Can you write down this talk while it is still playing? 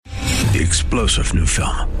the explosive new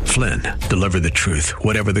film, Flynn, Deliver the Truth,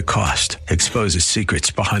 Whatever the Cost, exposes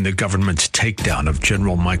secrets behind the government's takedown of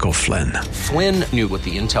General Michael Flynn. Flynn knew what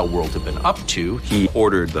the intel world had been up to. He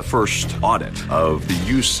ordered the first audit of the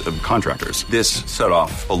use of contractors. This set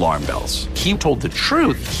off alarm bells. He told the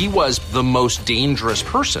truth. He was the most dangerous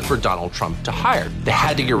person for Donald Trump to hire. They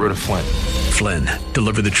had to get rid of Flynn. Flynn,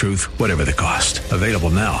 Deliver the Truth, Whatever the Cost. Available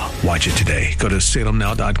now. Watch it today. Go to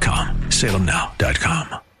salemnow.com.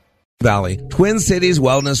 salemnow.com. Valley, Twin Cities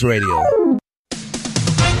Wellness Radio.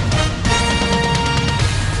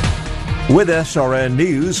 With SRN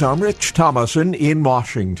News, I'm Rich Thomason in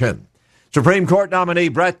Washington. Supreme Court nominee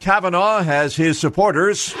Brett Kavanaugh has his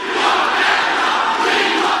supporters.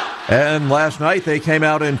 And last night they came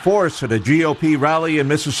out in force at a GOP rally in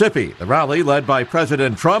Mississippi. The rally led by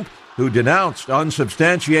President Trump, who denounced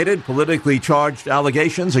unsubstantiated, politically charged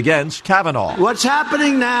allegations against Kavanaugh. What's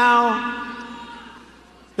happening now?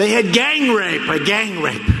 They had a gang rape,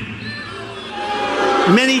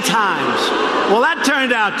 many times. Well, that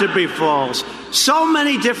turned out to be false. So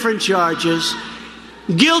many different charges.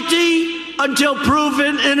 Guilty until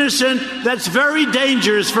proven innocent. That's very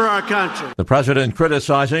dangerous for our country. The president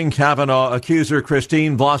criticizing Kavanaugh accuser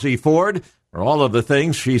Christine Blasey Ford for all of the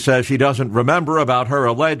things she says she doesn't remember about her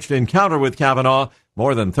alleged encounter with Kavanaugh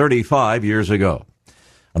more than 35 years ago.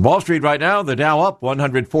 On Wall Street right now, the Dow up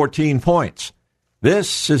 114 points.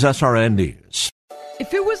 This is SRN News.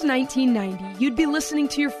 If it was 1990, you'd be listening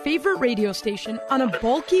to your favorite radio station on a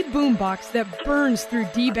bulky boombox that burns through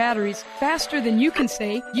D batteries faster than you can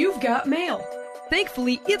say, "You've got mail."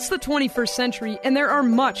 Thankfully, it's the 21st century, and there are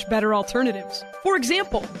much better alternatives. For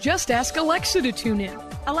example, just ask Alexa to tune in.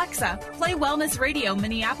 Alexa, play Wellness Radio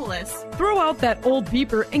Minneapolis. Throw out that old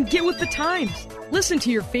beeper and get with the times. Listen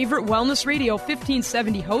to your favorite Wellness Radio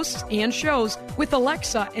 1570 hosts and shows with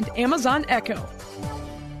Alexa and Amazon Echo.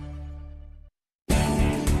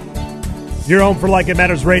 Your home for Like It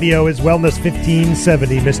Matters Radio is Wellness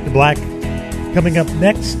 1570. Mr. Black coming up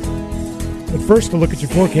next. But first, a look at your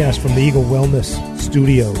forecast from the Eagle Wellness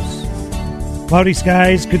Studios. Cloudy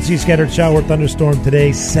skies, could see scattered shower, thunderstorm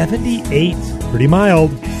today, 78, pretty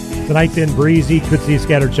mild. Tonight then breezy, could see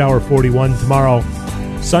scattered shower, 41. Tomorrow,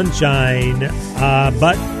 sunshine,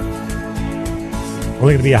 but only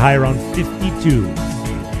going to be a high around 52.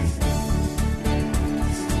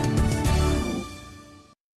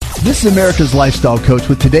 This is America's Lifestyle Coach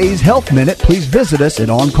with today's Health Minute. Please visit us at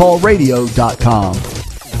OnCallRadio.com.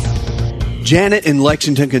 Janet in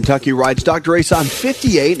Lexington, Kentucky writes, Dr. Ace, I'm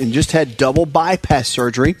 58 and just had double bypass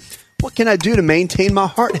surgery. What can I do to maintain my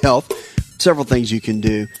heart health? Several things you can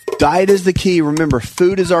do. Diet is the key. Remember,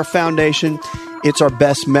 food is our foundation. It's our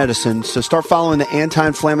best medicine. So start following the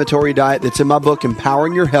anti-inflammatory diet that's in my book,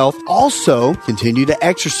 Empowering Your Health. Also, continue to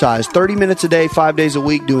exercise 30 minutes a day, 5 days a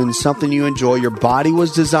week, doing something you enjoy. Your body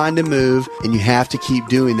was designed to move, and you have to keep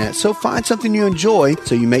doing that. So find something you enjoy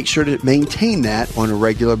so you make sure to maintain that on a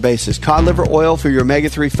regular basis. Cod liver oil for your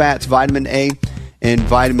omega-3 fats, vitamin A, and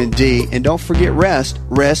vitamin D. And don't forget rest.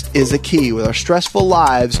 Rest is the key. With our stressful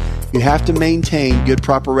lives, you have to maintain good,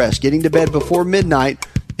 proper rest. Getting to bed before midnight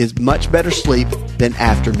is much better sleep than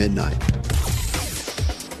after midnight.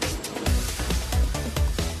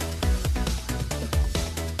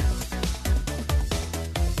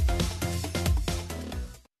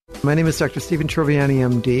 My name is Dr. Stephen Troviani,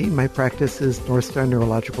 MD. My practice is North Star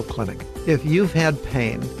Neurological Clinic. If you've had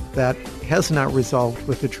pain that has not resolved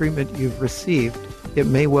with the treatment you've received, it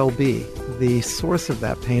may well be the source of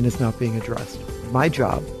that pain is not being addressed. My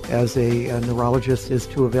job as a neurologist is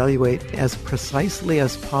to evaluate as precisely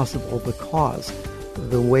as possible the cause.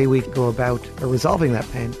 The way we go about resolving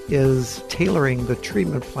that pain is tailoring the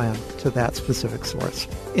treatment plan to that specific source.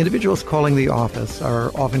 Individuals calling the office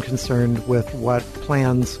are often concerned with what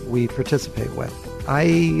plans we participate with.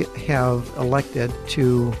 I have elected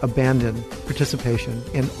to abandon participation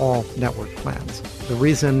in all network plans. The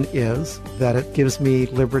reason is that it gives me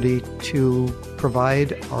liberty to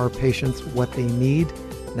provide our patients what they need,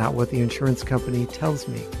 not what the insurance company tells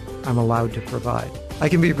me I'm allowed to provide. I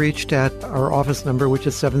can be reached at our office number, which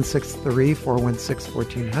is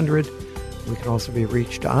 763-416-1400. We can also be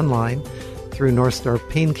reached online through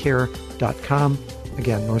NorthstarPainCare.com.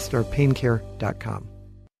 Again, NorthstarPainCare.com.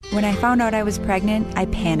 When I found out I was pregnant, I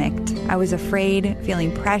panicked. I was afraid,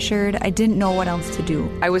 feeling pressured. I didn't know what else to do.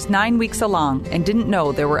 I was 9 weeks along and didn't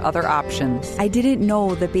know there were other options. I didn't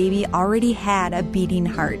know the baby already had a beating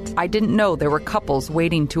heart. I didn't know there were couples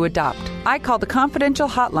waiting to adopt. I called the confidential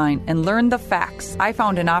hotline and learned the facts. I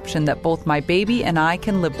found an option that both my baby and I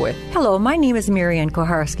can live with. Hello, my name is Marianne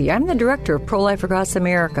Koharski. I'm the director of Pro-Life Across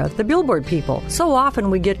America, the Billboard people. So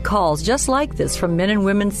often we get calls just like this from men and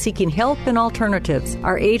women seeking help and alternatives.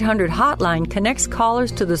 Our 800 hotline connects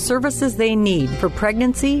callers to the services they need for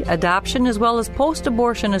pregnancy, adoption, as well as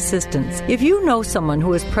post-abortion assistance. If you know someone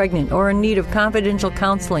who is pregnant or in need of confidential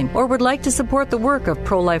counseling or would like to support the work of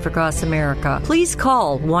Pro-Life Across America, please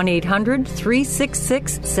call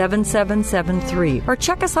 1-800-366-7773 or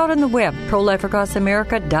check us out on the web,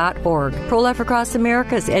 prolifeacrossamerica.org. Pro-Life Across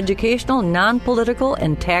America is educational, non-political,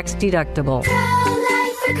 and tax-deductible.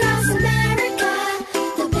 Pro-Life Across America,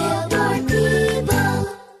 the Billboard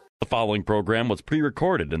people. The following program was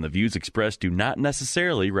pre-recorded, and the views expressed do not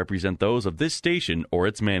necessarily represent those of this station or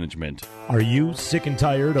its management. Are you sick and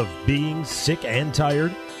tired of being sick and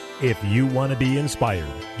tired? If you want to be inspired,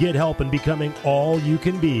 get help in becoming all you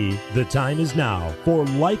can be, the time is now for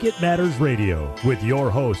Like It Matters Radio with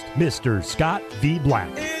your host, Mr. Scott V.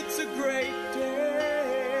 Black. It's a great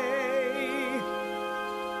day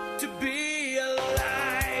to be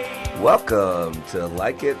alive. Welcome to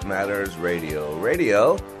Like It Matters Radio.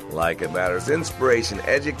 Radio, like it matters, inspiration,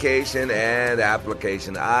 education, and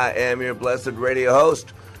application. I am your blessed radio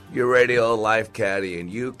host, your radio life caddy,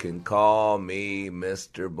 and you can call me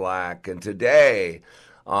Mr. Black. And today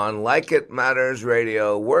on Like It Matters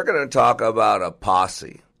Radio, we're going to talk about a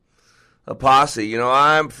posse. A posse. You know,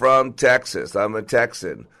 I'm from Texas. I'm a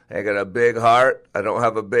Texan. I got a big heart. I don't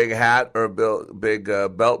have a big hat or a big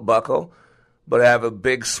belt buckle, but I have a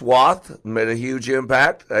big swath, made a huge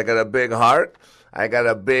impact. I got a big heart. I got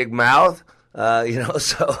a big mouth.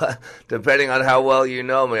 So depending on how well you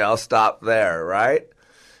know me, I'll stop there, right?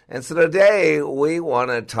 And so today we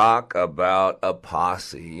want to talk about a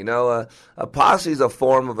posse. You know, a posse is a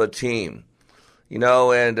form of a team.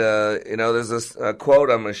 There's this quote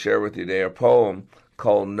I'm going to share with you today, a poem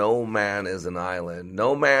called No Man is an Island.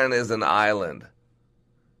 No man is an island.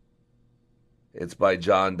 It's by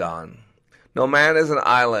John Donne. No man is an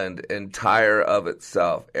island entire of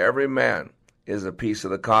itself. Every man is a piece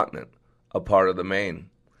of the continent, a part of the main.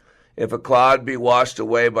 If a clod be washed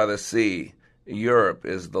away by the sea, Europe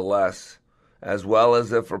is the less, as well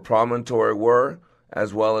as if a promontory were,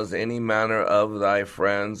 as well as any manner of thy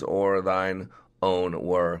friends or thine own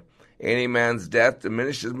were. Any man's death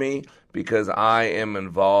diminishes me, because I am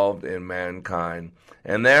involved in mankind,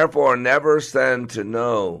 and therefore never send to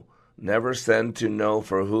know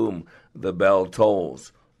for whom the bell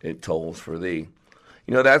tolls. It tolls for thee.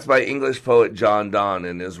 You know, that's by English poet John Donne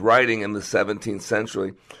in his writing in the 17th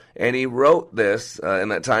century. And he wrote this in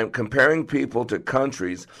that time, comparing people to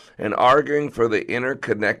countries and arguing for the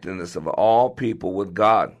interconnectedness of all people with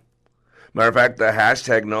God. Matter of fact, the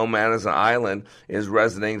hashtag No Man is an Island is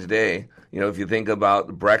resonating today. You know, if you think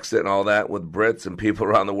about Brexit and all that, with Brits and people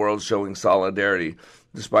around the world showing solidarity,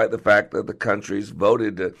 despite the fact that the country's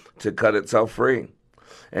voted to cut itself free.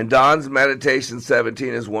 And Donne's Meditation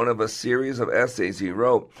 17 is one of a series of essays he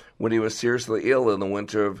wrote when he was seriously ill in the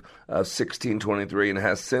winter of 1623, and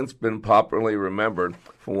has since been popularly remembered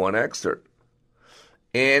for one excerpt.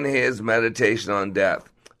 In his Meditation on Death,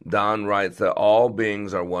 Donne writes that all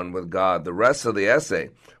beings are one with God. The rest of the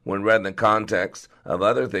essay, when read in the context of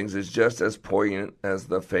other things, is just as poignant as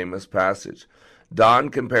the famous passage. Donne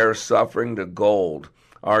compares suffering to gold,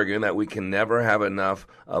 arguing that we can never have enough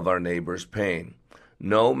of our neighbor's pain.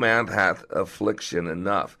 No man hath affliction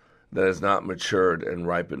enough that is not matured and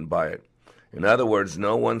ripened by it. In other words,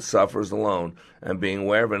 no one suffers alone, and being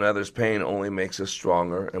aware of another's pain only makes us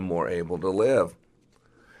stronger and more able to live.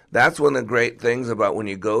 That's one of the great things about when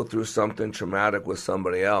you go through something traumatic with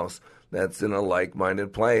somebody else that's in a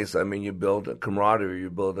like-minded place. I mean, you build a camaraderie, you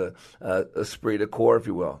build a esprit de corps, if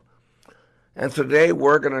you will. And so today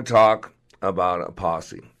we're going to talk about a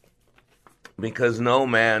posse. Because no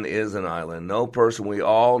man is an island, no person. We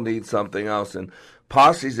all need something else. And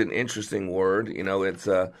posse is an interesting word. You know, it's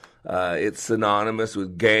synonymous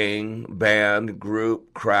with gang, band,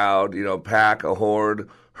 group, crowd. You know, pack, a horde,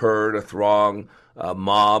 herd, a throng, a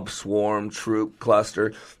mob, swarm, troop,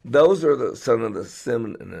 cluster. Those are some of the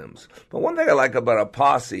synonyms. But one thing I like about a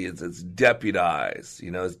posse is it's deputized.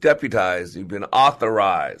 You know, it's deputized. You've been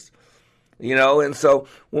authorized. You know, and so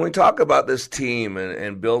when we talk about this team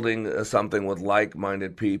and building something with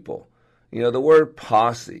like-minded people, you know, the word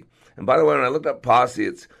posse, and by the way, when I looked up posse,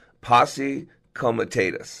 it's posse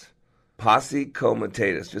comitatus. Posse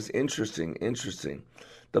comitatus, just interesting.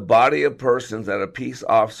 The body of persons that a peace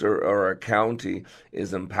officer or a county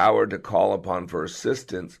is empowered to call upon for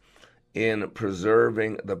assistance in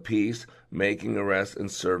preserving the peace, making arrests, and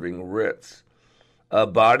serving writs. A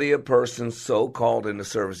body of persons so called into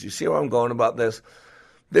service. You see where I'm going about this?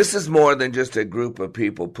 This is more than just a group of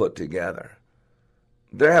people put together.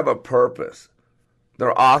 They have a purpose.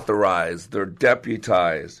 They're authorized. They're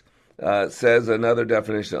deputized. It says another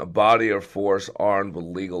definition, a body or force armed with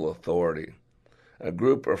legal authority. A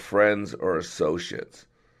group of friends or associates.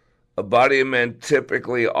 A body of men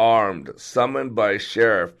typically armed, summoned by a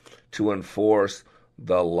sheriff to enforce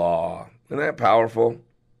the law. Isn't that powerful?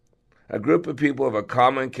 A group of people of a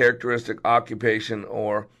common characteristic, occupation,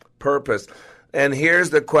 or purpose. And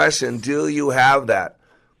here's the question, do you have that?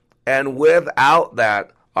 And without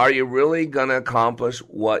that, are you really going to accomplish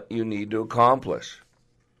what you need to accomplish?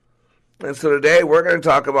 And so today we're going to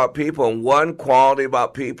talk about people. And one quality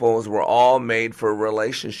about people is we're all made for a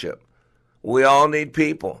relationship. We all need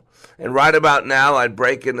people. And right about now, I'd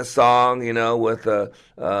break into song, with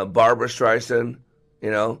Barbra Streisand,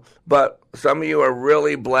 But some of you are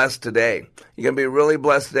really blessed today. You're going to be really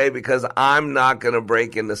blessed today because I'm not going to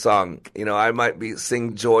break into song. I might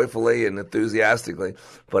sing joyfully and enthusiastically,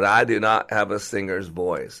 but I do not have a singer's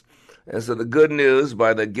voice. And so the good news,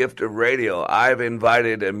 by the gift of radio, I've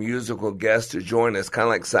invited a musical guest to join us, kind of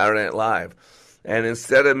like Saturday Night Live. And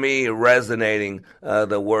instead of me resonating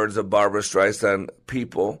the words of Barbra Streisand,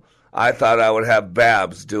 people, I thought I would have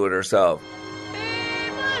Babs do it herself.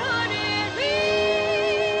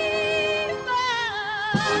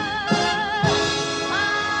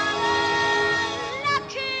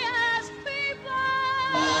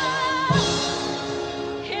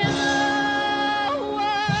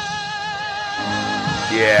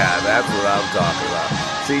 Yeah, that's what I'm talking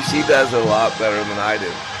about. See, she does it a lot better than I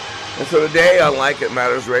do. And so today on Like It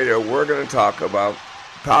Matters Radio, we're going to talk about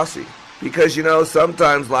posse. Because,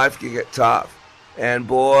 sometimes life can get tough. And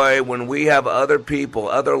boy, when we have other people,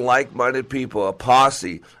 other like-minded people, a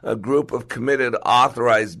posse, a group of committed,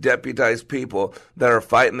 authorized, deputized people that are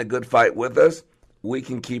fighting the good fight with us, we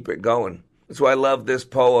can keep it going. That's why I love this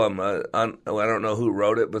poem. I don't know who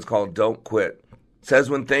wrote it, but it's called Don't Quit. It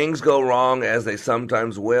says, when things go wrong, as they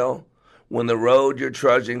sometimes will, when the road you're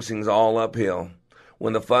trudging seems all uphill,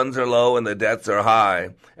 when the funds are low and the debts are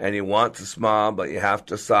high, and you want to smile but you have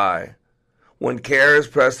to sigh, when care is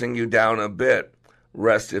pressing you down a bit,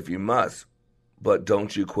 rest if you must, but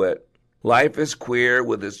don't you quit. Life is queer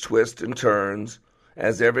with its twists and turns,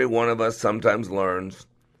 as every one of us sometimes learns,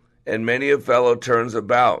 and many a fellow turns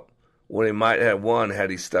about when he might have won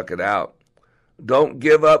had he stuck it out. Don't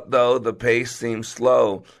give up, though the pace seems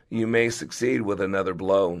slow. You may succeed with another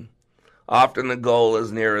blow. Often the goal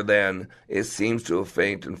is nearer than it seems to a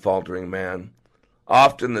faint and faltering man.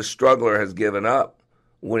 Often the struggler has given up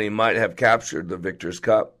when he might have captured the victor's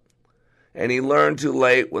cup. And he learned too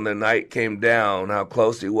late when the night came down how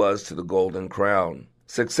close he was to the golden crown.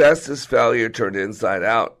 Success is failure turned inside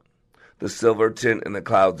out, the silver tint in the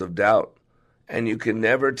clouds of doubt. And you can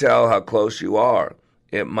never tell how close you are.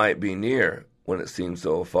 It might be near when it seems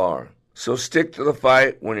so far. So stick to the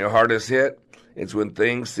fight when your heart is hit. It's when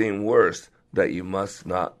things seem worse that you must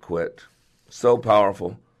not quit. So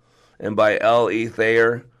powerful. And by L.E.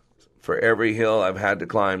 Thayer, for every hill I've had to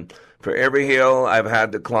climb, for every hill I've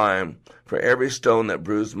had to climb, for every stone that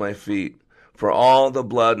bruised my feet, for all the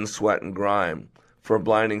blood and sweat and grime, for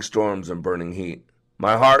blinding storms and burning heat.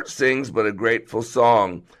 My heart sings but a grateful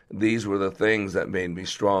song. These were the things that made me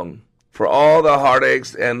strong. For all the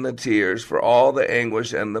heartaches and the tears, for all the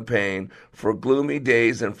anguish and the pain, for gloomy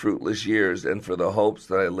days and fruitless years, and for the hopes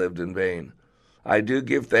that I lived in vain. I do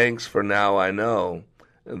give thanks, for now I know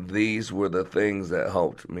these were the things that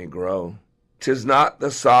helped me grow. 'Tis not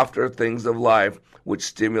the softer things of life which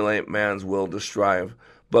stimulate man's will to strive,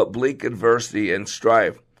 but bleak adversity and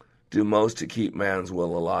strife do most to keep man's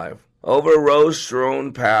will alive. Over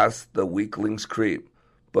rose-strewn paths the weaklings creep,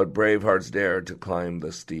 but brave hearts dare to climb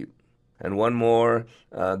the steep. And one more,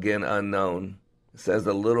 again unknown. It says,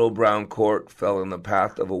 a little brown cork fell in the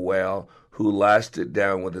path of a whale, who lashed it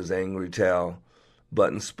down with his angry tail.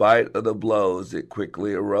 But in spite of the blows, it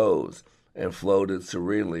quickly arose, and floated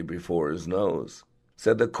serenely before his nose.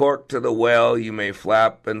 Said the cork to the whale, you may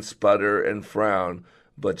flap and sputter and frown,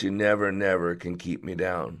 but you never, never can keep me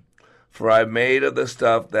down. For I'm made of the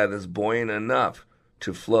stuff that is buoyant enough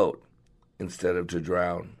to float instead of to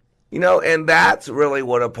drown. And that's really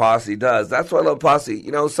what a posse does. That's why I love posse.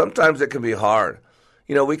 Sometimes it can be hard.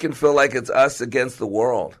 We can feel like it's us against the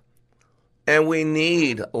world. And we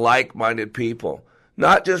need like-minded people.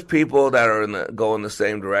 Not just people that are go in the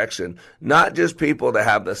same direction. Not just people that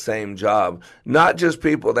have the same job. Not just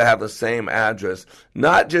people that have the same address.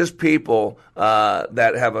 Not just people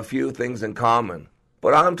that have a few things in common.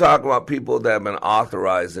 But I'm talking about people that have been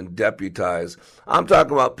authorized and deputized. I'm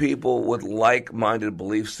talking about people with like-minded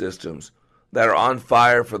belief systems that are on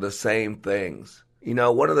fire for the same things. You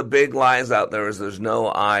know, one of the big lies out there is there's no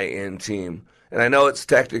I in team. And I know it's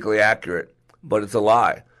technically accurate, but it's a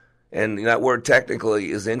lie. And that word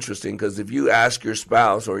technically is interesting because if you ask your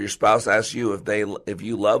spouse or your spouse asks you if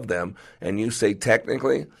you love them and you say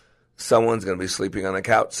technically, someone's going to be sleeping on a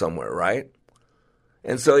couch somewhere, right?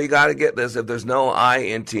 And so you got to get this. If there's no I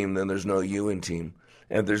in team, then there's no you in team.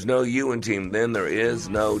 And if there's no you in team, then there is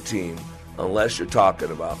no team unless you're talking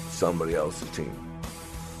about somebody else's team.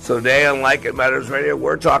 So today on Like It Matters Radio,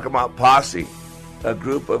 we're talking about Posse, a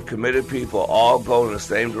group of committed people all going in the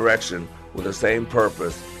same direction with the same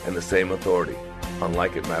purpose and the same authority on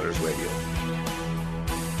Like It Matters Radio.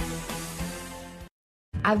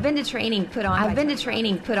 I've been to training put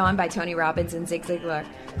on by Tony Robbins and Zig Ziglar,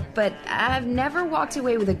 but I've never walked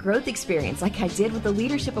away with a growth experience like I did with the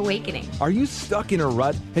Leadership Awakening. Are you stuck in a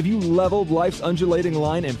rut? Have you leveled life's undulating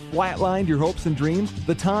line and flatlined your hopes and dreams?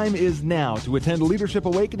 The time is now to attend Leadership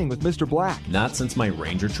Awakening with Mr. Black. Not since my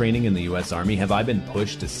Ranger training in the U.S. Army have I been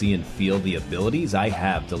pushed to see and feel the abilities I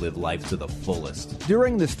have to live life to the fullest.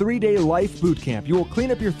 During this 3-day life boot camp, you will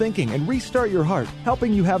clean up your thinking and restart your heart,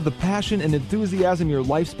 helping you have the passion and enthusiasm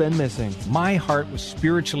your life's been missing. My heart was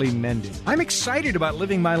spiritually mended. I'm excited about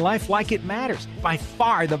living my life like it matters. By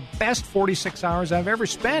far the best 46 hours I've ever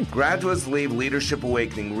spent. Graduates leave Leadership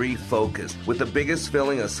Awakening refocused with the biggest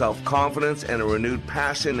feeling of self-confidence and a renewed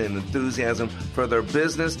passion and enthusiasm for their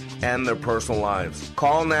business and their personal lives.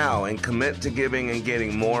 Call now and commit to giving and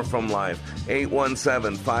getting more from life.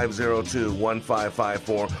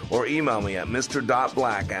 817-502-1554 or email me at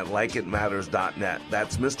mr.black@likeitmatters.net.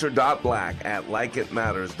 That's mr.black@likeitmatters.net.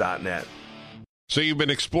 So you've been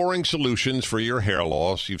exploring solutions for your hair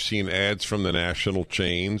loss. You've seen ads from the national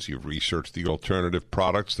chains. You've researched the alternative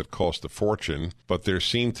products that cost a fortune, but there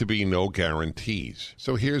seem to be no guarantees.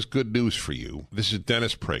 So here's good news for you. This is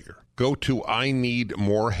Dennis Prager. Go to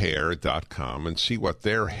INeedMoreHair.com and see what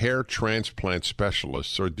their hair transplant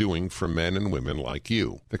specialists are doing for men and women like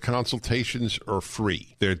you. The consultations are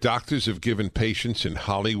free. Their doctors have given patients in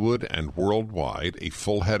Hollywood and worldwide a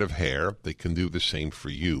full head of hair. They can do the same for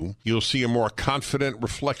you. You'll see a more confident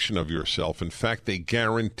reflection of yourself. In fact, they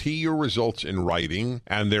guarantee your results in writing,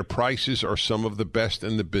 and their prices are some of the best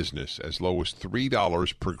in the business, as low as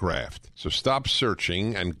 $3 per graft. So stop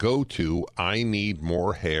searching and go to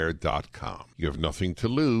INeedMoreHair.com. You have nothing to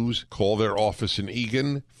lose. Call their office in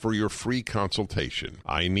Eagan for your free consultation.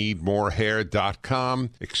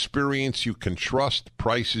 INeedMoreHair.com. Experience you can trust,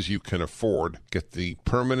 prices you can afford. Get the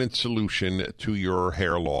permanent solution to your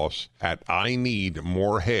hair loss at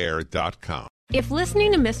INeedMoreHair.com. If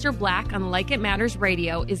listening to Mr. Black on Like It Matters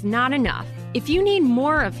Radio is not enough, if you need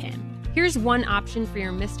more of him, here's one option for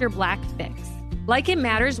your Mr. Black fix. Like It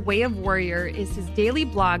Matters Way of Warrior is his daily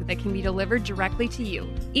blog that can be delivered directly to you.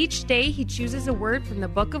 Each day, he chooses a word from the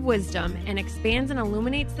Book of Wisdom and expands and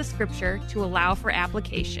illuminates the scripture to allow for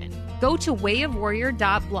application. Go to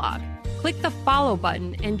wayofwarrior.blog, click the follow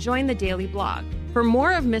button, and join the daily blog. For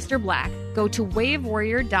more of Mr. Black, go to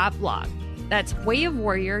wayofwarrior.blog. That's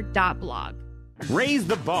wayofwarrior.blog. Raise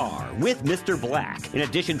the bar with Mr. Black. In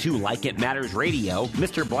addition to Like It Matters Radio,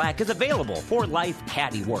 Mr. Black is available for life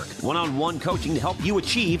caddy work, one-on-one coaching to help you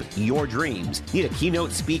achieve your dreams. Need a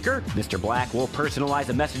keynote speaker? Mr. Black will personalize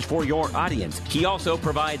a message for your audience. He also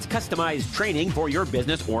provides customized training for your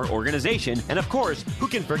business or organization. And of course, who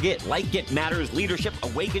can forget Like It Matters Leadership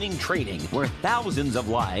Awakening Training, where thousands of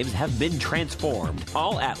lives have been transformed.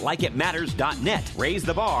 All at likeitmatters.net. Raise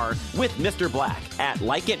the bar with Mr. Black at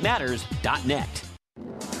likeitmatters.net.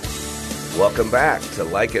 Welcome back to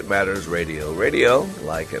Like It Matters Radio. Radio,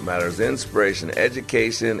 like it matters, inspiration,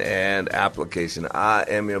 education, and application. I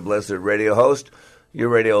am your blessed radio host, your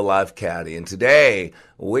radio life caddy. And today,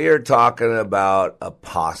 we are talking about a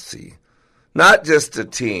posse. Not just a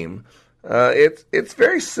team. It's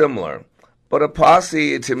very similar. But a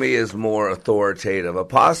posse, to me, is more authoritative. A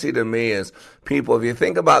posse, to me, is people. If you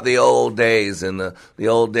think about the old days, in the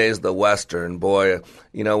old days of the Western, boy,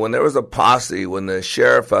 you know, when there was a posse, when the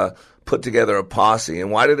sheriff put together a posse.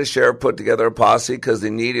 And why did the sheriff put together a posse? Because he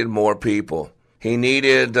needed more people. He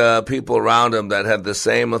needed people around him that had the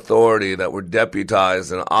same authority, that were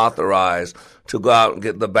deputized and authorized to go out and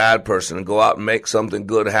get the bad person and go out and make something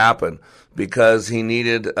good happen. Because he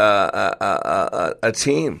needed a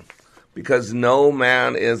team. Because no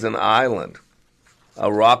man is an island,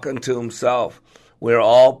 a rock unto himself. We're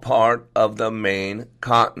all part of the main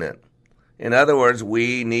continent. In other words,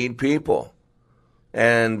 we need people.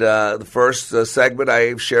 And the first segment,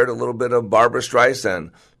 I shared a little bit of Barbra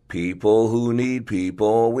Streisand. People who need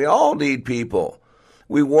people. We all need people.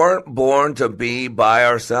 We weren't born to be by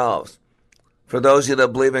ourselves. For those of you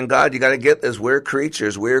that believe in God, you got to get this. We're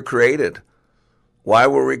creatures. We're created. Why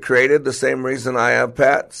were we created? The same reason I have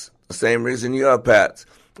pets. The same reason you have pets.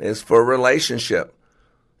 Is for relationship.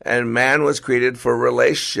 And man was created for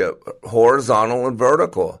relationship, horizontal and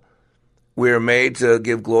vertical. We are made to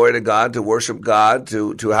give glory to God, to worship God,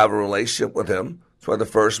 to have a relationship with Him. That's why the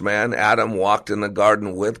first man, Adam, walked in the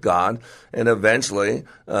garden with God. And eventually,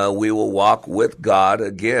 we will walk with God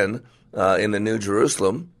again in the New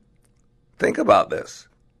Jerusalem. Think about this.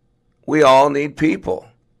 We all need people.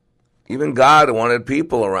 Even God wanted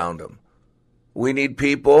people around Him. We need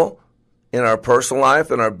people in our personal life,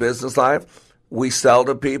 in our business life. We sell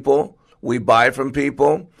to people. We buy from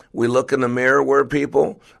people. We look in the mirror, we're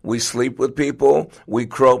people. We sleep with people. We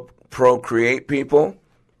procreate people.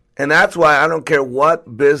 And that's why I don't care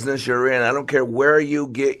what business you're in. I don't care where you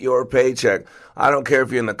get your paycheck. I don't care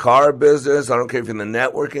if you're in the car business. I don't care if you're in the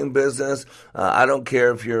networking business. I don't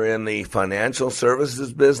care if you're in the financial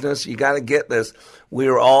services business. You got to get this. We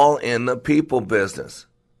are all in the people business.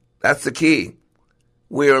 That's the key.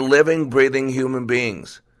 We are living, breathing human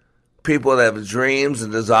beings. People that have dreams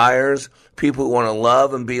and desires, people who want to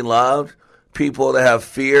love and be loved, people that have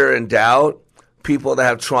fear and doubt, people that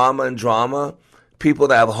have trauma and drama, people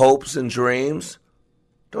that have hopes and dreams.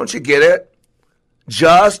 Don't you get it?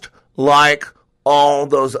 Just like all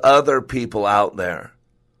those other people out there.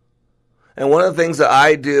 And one of the things that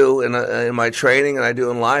I do in my training and I do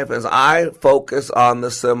in life is I focus on the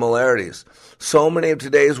similarities. So many of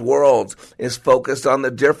today's worlds is focused on the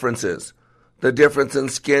differences. The difference in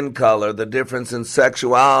skin color, the difference in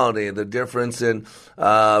sexuality, the difference in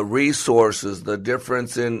resources, the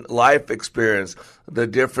difference in life experience, the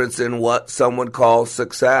difference in what someone calls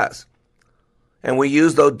success. And we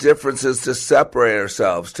use those differences to separate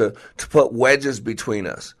ourselves, to put wedges between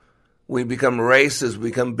us. We become racist, we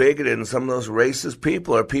become bigoted, and some of those racist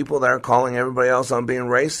people are people that are calling everybody else on being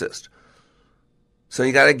racist. So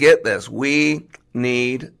you got to get this. We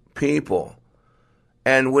need people.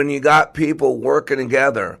 And when you got people working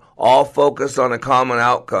together, all focused on a common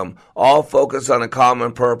outcome, all focused on a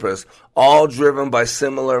common purpose, all driven by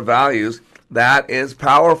similar values, that is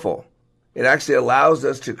powerful. It actually allows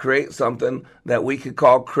us to create something that we could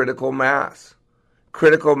call critical mass.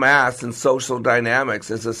 Critical mass in social dynamics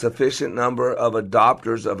is a sufficient number of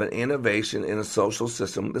adopters of an innovation in a social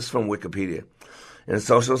system. This is from Wikipedia. In a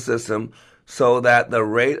social system, so that the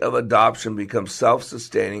rate of adoption becomes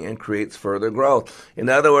self-sustaining and creates further growth. In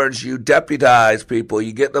other words, you deputize people,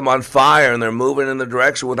 you get them on fire, and they're moving in the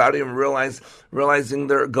direction without even realizing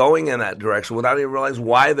they're going in that direction, without even realizing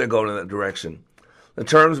why they're going in that direction. The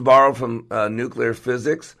term's borrowed from nuclear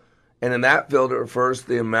physics, and in that field it refers to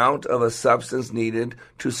the amount of a substance needed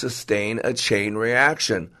to sustain a chain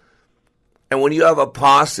reaction. And when you have a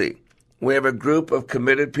posse, we have a group of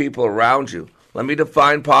committed people around you. Let me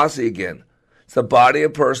define posse again. It's the body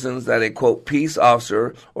of persons that a, quote, peace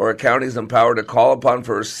officer or a county is empowered to call upon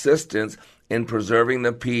for assistance in preserving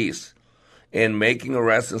the peace, in making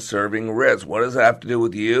arrests and serving writs. What does that have to do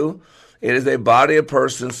with you? It is a body of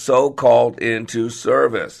persons so called into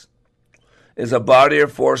service. It's a body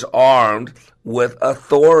of force armed with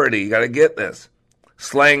authority. You got to get this.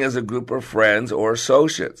 Slang is a group of friends or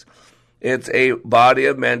associates. It's a body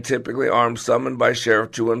of men typically armed, summoned by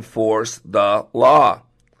sheriff to enforce the law.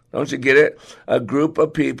 Don't you get it? A group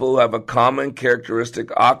of people who have a common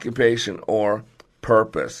characteristic, occupation, or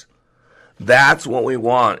purpose. That's what we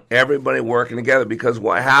want. Everybody working together, because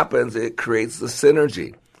what happens, it creates the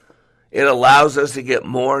synergy. It allows us to get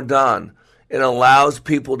more done. It allows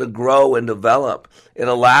people to grow and develop. It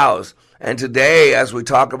allows. And today, as we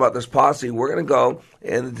talk about this posse, we're going to go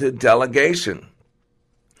into delegation.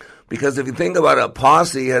 Because if you think about it, a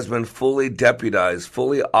posse has been fully deputized,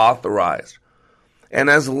 fully authorized. And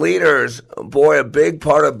as leaders, boy, a big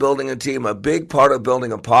part of building a team, a big part of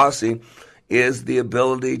building a posse is the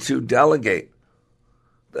ability to delegate.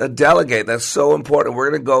 Delegate, that's so important. We're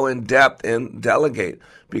going to go in depth and delegate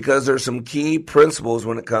because there's some key principles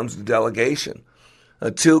when it comes to delegation.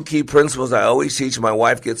 Two key principles I always teach. My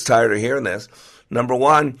wife gets tired of hearing this. Number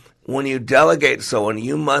one, when you delegate to someone,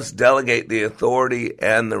 you must delegate the authority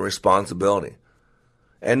and the responsibility.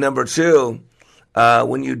 And number two,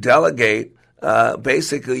 when you delegate,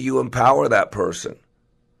 basically you empower that person.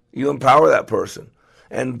 You empower that person.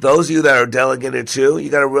 And those of you that are delegated to, you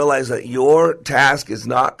got to realize that your task is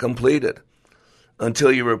not completed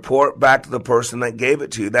until you report back to the person that gave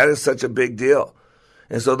it to you. That is such a big deal.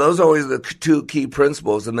 And so those are always the two key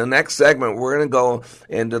principles. In the next segment, we're going to go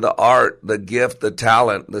into the art, the gift, the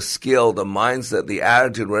talent, the skill, the mindset, the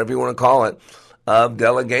attitude, whatever you want to call it, of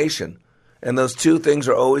delegation. And those two things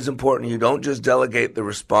are always important. You don't just delegate the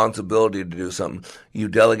responsibility to do something. You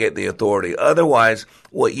delegate the authority. Otherwise,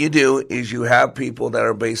 what you do is you have people that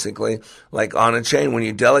are basically like on a chain. When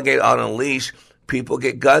you delegate on a leash, people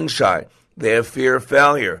get gun shy. They have fear of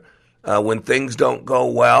failure. When things don't go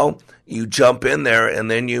well, you jump in there and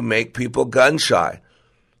then you make people gun shy.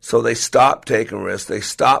 So they stop taking risks. They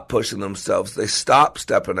stop pushing themselves. They stop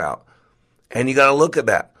stepping out. And you got to look at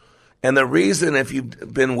that. And the reason, if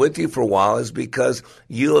you've been with you for a while, is because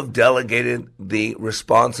you have delegated the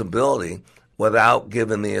responsibility without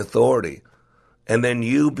giving the authority. And then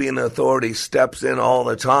you, being the authority, steps in all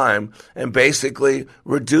the time and basically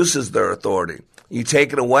reduces their authority. You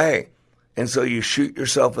take it away. And so you shoot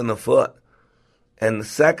yourself in the foot. And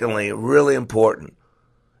secondly, really important,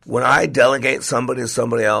 when I delegate somebody to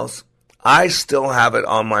somebody else, I still have it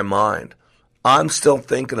on my mind. I'm still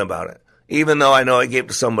thinking about it, even though I know I gave it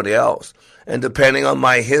to somebody else. And depending on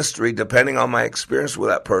my history, depending on my experience with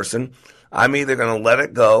that person, I'm either going to let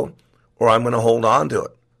it go or I'm going to hold on to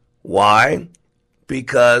it. Why?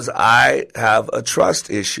 Because I have a trust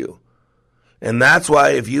issue. And that's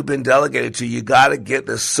why if you've been delegated to, you got to get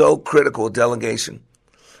this so critical, delegation.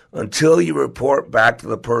 Until you report back to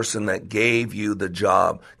the person that gave you the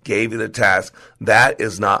job, gave you the task, that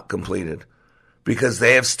is not completed because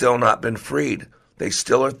they have still not been freed. They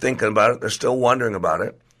still are thinking about it. They're still wondering about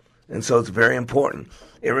it. And so it's very important.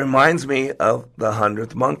 It reminds me of the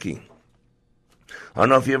 100th monkey. I don't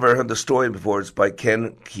know if you ever heard the story before. It's by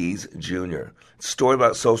Ken Keyes Jr. It's a story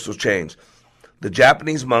about social change. The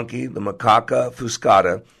Japanese monkey, the Macaca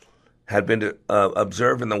fuscata, had been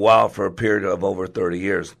observed in the wild for a period of over 30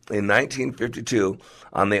 years. In 1952,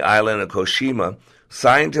 on the island of Koshima,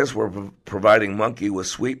 scientists were providing monkey with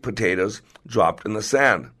sweet potatoes dropped in the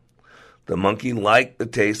sand. The monkey liked the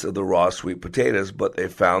taste of the raw sweet potatoes, but they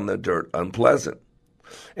found the dirt unpleasant.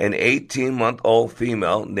 An 18-month-old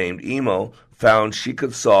female named Emo found she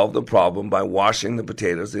could solve the problem by washing the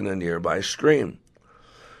potatoes in a nearby stream.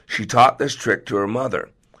 She taught this trick to her mother.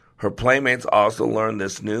 Her playmates also learned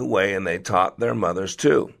this new way, and they taught their mothers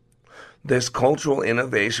too. This cultural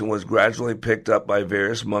innovation was gradually picked up by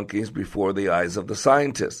various monkeys before the eyes of the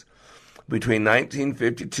scientists. Between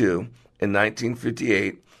 1952 and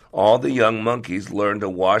 1958, all the young monkeys learned to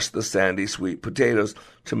wash the sandy sweet potatoes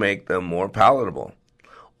to make them more palatable.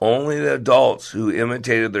 Only the adults who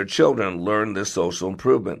imitated their children learned this social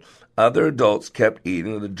improvement. Other adults kept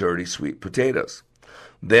eating the dirty sweet potatoes.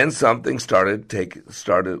 Then something startling took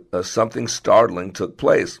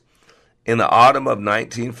place. In the autumn of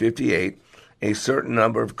 1958, a certain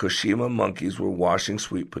number of Koshima monkeys were washing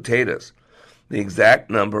sweet potatoes. The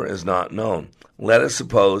exact number is not known. Let us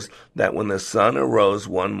suppose that when the sun arose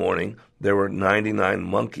one morning, there were 99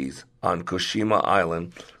 monkeys on Koshima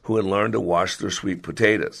Island who had learned to wash their sweet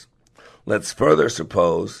potatoes. Let's further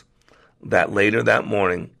suppose that later that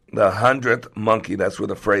morning, the 100th monkey, that's where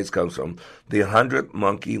the phrase comes from, the 100th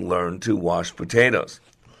monkey learned to wash potatoes.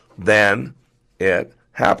 Then it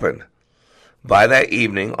happened. By that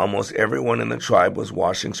evening, almost everyone in the tribe was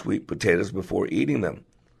washing sweet potatoes before eating them.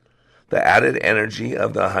 The added energy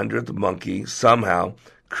of the 100th monkey somehow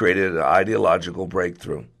created an ideological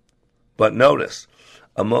breakthrough. But notice,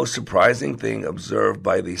 a most surprising thing observed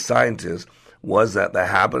by the scientists was that the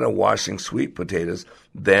habit of washing sweet potatoes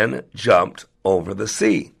then jumped over the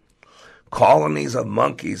sea. Colonies of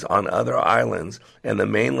monkeys on other islands and the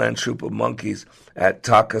mainland troop of monkeys at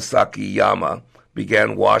Takasaki-yama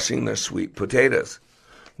began washing their sweet potatoes.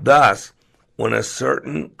 Thus, when a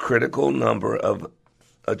certain critical number of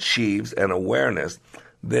achieves an awareness,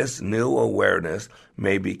 this new awareness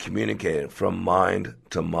may be communicated from mind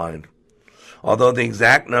to mind. Although the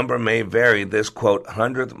exact number may vary, this, quote,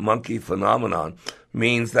 100th monkey phenomenon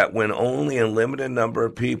means that when only a limited number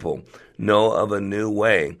of people know of a new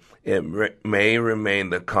way, it may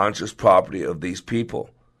remain the conscious property of these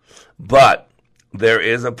people. But there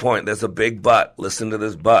is a point. There's a big but. Listen to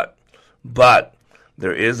this but. But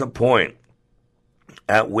there is a point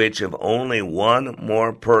at which if only one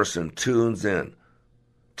more person tunes in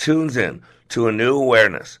to a new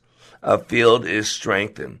awareness, a field is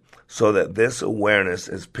strengthened so that this awareness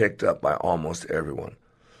is picked up by almost everyone.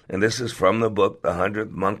 And this is from the book, The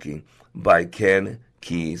 100th Monkey, by Ken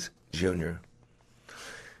Keyes Jr.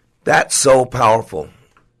 That's so powerful.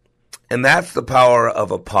 And that's the power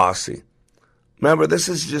of a posse. Remember, this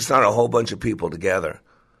is just not a whole bunch of people together.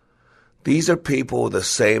 These are people with the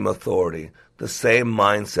same authority, the same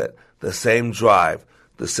mindset, the same drive,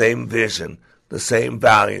 the same vision, the same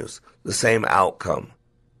values, the same outcome.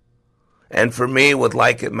 And for me, with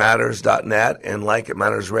LikeItMatters.net and Like It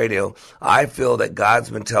Matters Radio, I feel that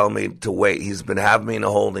God's been telling me to wait. He's been having me in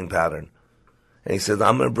a holding pattern. And he says,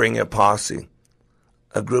 I'm going to bring a posse,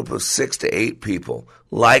 a group of 6 to 8 people,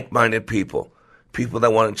 like-minded people, people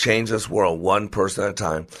that want to change this world one person at a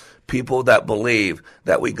time, people that believe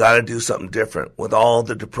that we got to do something different with all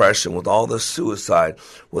the depression, with all the suicide,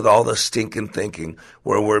 with all the stinking thinking,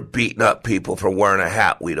 where we're beating up people for wearing a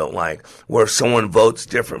hat we don't like, where someone votes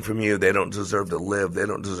different from you, they don't deserve to live, they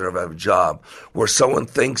don't deserve to have a job, where someone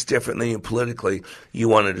thinks different than you politically, you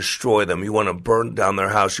want to destroy them, you want to burn down their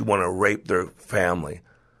house, you want to rape their family.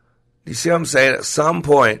 You see what I'm saying? At some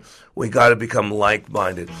point, we got to become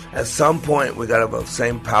like-minded. At some point, we got to have the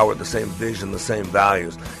same power, the same vision, the same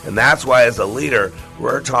values. And that's why, as a leader,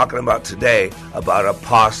 we're talking about today about a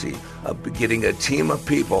posse, of getting a team of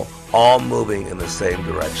people all moving in the same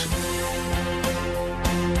direction.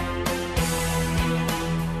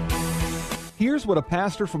 Here's what a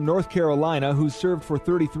pastor from North Carolina who's served for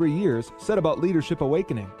 33 years said about Leadership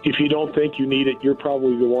Awakening. If you don't think you need it, you're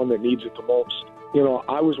probably the one that needs it the most. You know,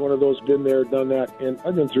 I was one of those, been there, done that, and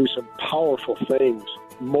I've been through some powerful things.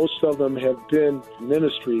 Most of them have been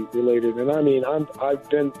ministry related, and I mean, I've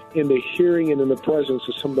been in the hearing and in the presence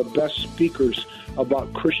of some of the best speakers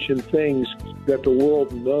about Christian things that the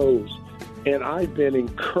world knows. And I've been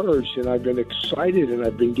encouraged, and I've been excited, and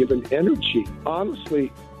I've been given energy.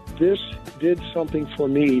 Honestly, this did something for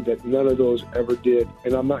me that none of those ever did,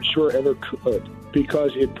 and I'm not sure ever could,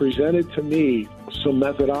 because it presented to me some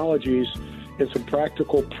methodologies and some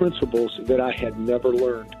practical principles that I had never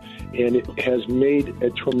learned. And it has made a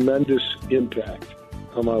tremendous impact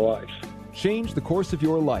on my life. Change the course of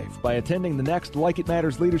your life by attending the next Like It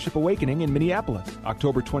Matters Leadership Awakening in Minneapolis,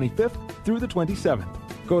 October 25th through the 27th.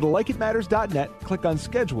 Go to LikeItMatters.net, click on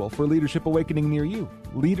Schedule for Leadership Awakening near you.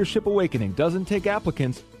 Leadership Awakening doesn't take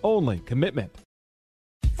applicants, only commitment.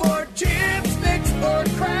 For chips, nicks, or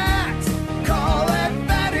cracks, call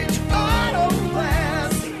Advantage Auto Glass.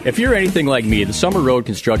 If you're anything like me, the Summer Road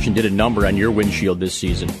Construction did a number on your windshield this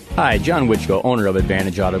season. Hi, John Wichko, owner of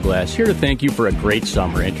Advantage Auto Glass, here to thank you for a great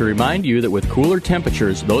summer and to remind you that with cooler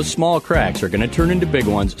temperatures, those small cracks are going to turn into big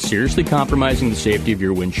ones, seriously compromising the safety of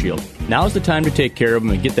your windshield. Now's the time to take care of them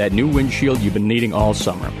and get that new windshield you've been needing all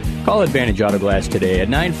summer. Call Advantage Auto Glass today at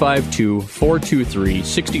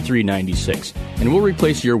 952-423-6396, and we'll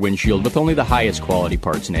replace your windshield with only the highest quality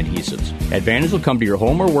parts and adhesives. Advantage will come to your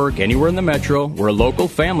home or work anywhere in the metro. We're a local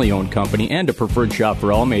family-owned company and a preferred shop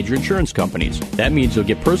for all major insurance companies. That means you'll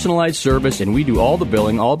get personalized service, and we do all the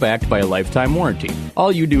billing, all backed by a lifetime warranty.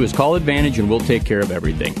 All you do is call Advantage and we'll take care of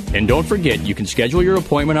everything. And don't forget, you can schedule your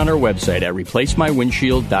appointment on our website at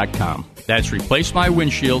replacemywindshield.com. That's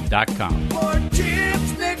replacemywindshield.com. For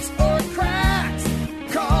chips, nicks, or cracks,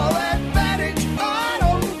 call Advantage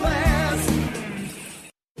Auto Glass.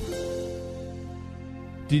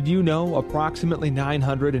 Did you know approximately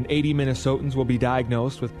 980 Minnesotans will be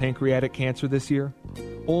diagnosed with pancreatic cancer this year?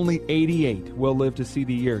 Only 88 will live to see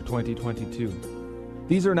the year 2022.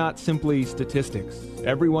 These are not simply statistics.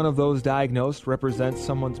 Every one of those diagnosed represents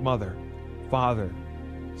someone's mother, father,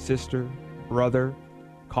 sister, brother,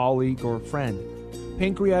 colleague, or friend.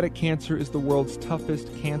 Pancreatic cancer is the world's toughest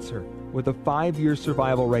cancer, with a 5-year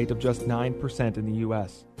survival rate of just 9% in the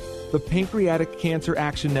U.S. The Pancreatic Cancer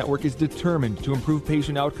Action Network is determined to improve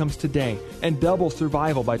patient outcomes today and double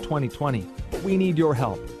survival by 2020. But we need your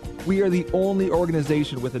help. We are the only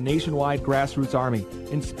organization with a nationwide grassroots army,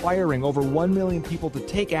 inspiring over 1 million people to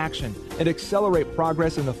take action and accelerate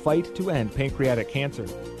progress in the fight to end pancreatic cancer.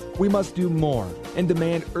 We must do more and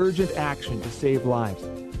demand urgent action to save lives.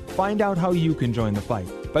 Find out how you can join the fight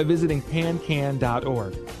by visiting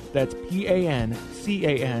pancan.org. That's PANCAN.org.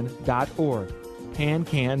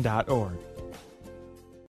 pancan.org.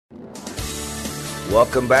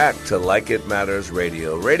 Welcome back to Like It Matters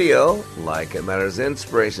Radio. Radio, like it matters,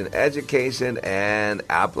 inspiration, education, and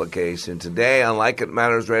application. Today on Like It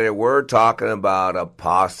Matters Radio, we're talking about a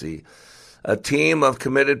posse, a team of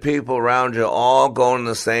committed people around you, all going in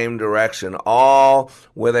the same direction, all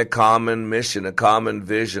with a common mission, a common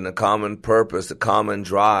vision, a common purpose, a common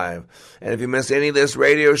drive. And if you miss any of this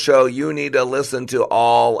radio show, you need to listen to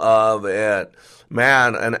all of it.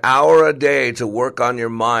 Man, an hour a day to work on your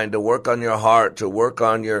mind, to work on your heart, to work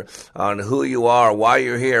on who you are, why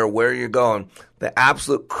you're here, where you're going. The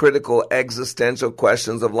absolute critical existential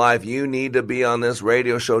questions of life. You need to be on this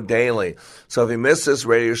radio show daily. So if you miss this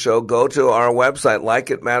radio show, go to our website,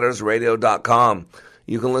 likeitmattersradio.com.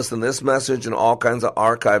 You can listen to this message and all kinds of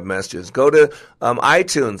archive messages. Go to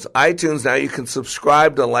iTunes. iTunes, now you can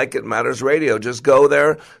subscribe to Like It Matters Radio. Just go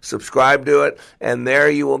there, subscribe to it, and there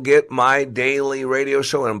you will get my daily radio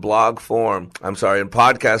show in podcast form.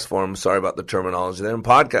 Sorry about the terminology there, in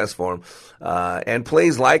podcast form. And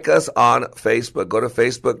please like us on Facebook. Go to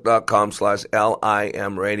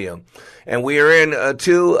facebook.com/LIM radio. And we are in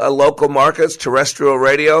 2 local markets, terrestrial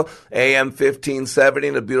radio, AM 1570,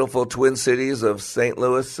 in the beautiful Twin Cities of St.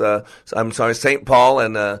 Paul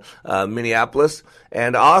and Minneapolis.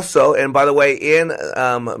 And also, and by the way, in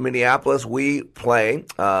Minneapolis, we play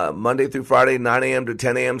Monday through Friday, 9 a.m. to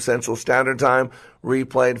 10 a.m. Central Standard Time,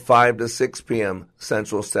 replayed 5 to 6 p.m.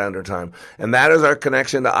 Central Standard Time. And that is our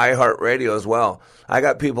connection to iHeartRadio as well. I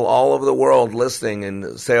got people all over the world listening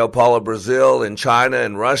in Sao Paulo, Brazil, in China,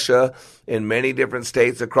 in Russia, in many different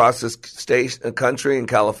states across this country, in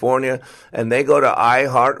California. And they go to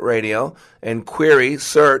iHeartRadio and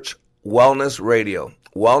search Wellness Radio.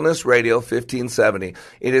 Wellness Radio 1570.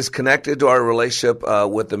 It is connected to our relationship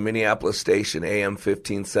with the Minneapolis station, AM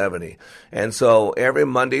 1570. And so every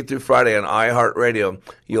Monday through Friday on iHeartRadio,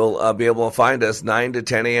 you'll be able to find us 9 to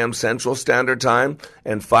 10 a.m. Central Standard Time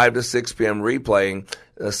and 5 to 6 p.m. replaying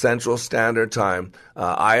Central Standard Time,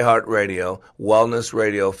 iHeartRadio, Wellness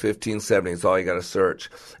Radio 1570. It's all you got to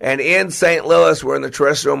search. And in St. Louis, we're in the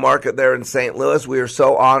terrestrial market there in St. Louis. We are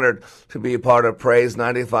so honored to be a part of Praise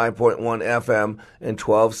 95.1 FM and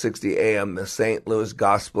 1260 AM, the St. Louis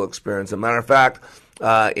Gospel Experience. As a matter of fact,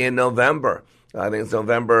 in November, I think it's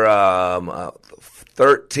November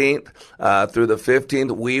 13th through the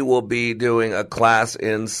 15th, we will be doing a class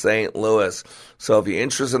in St. Louis. So if you're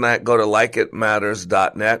interested in that, go to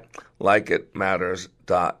likeitmatters.net,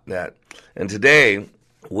 likeitmatters.net. And today,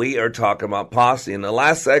 we are talking about Posse. In the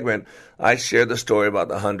last segment, I shared the story about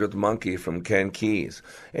the 100th monkey from Ken Keyes.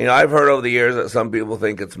 And, I've heard over the years that some people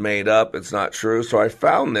think it's made up, it's not true. So I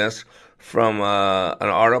found this from an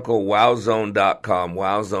article, wowzone.com.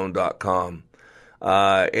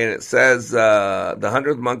 And it says the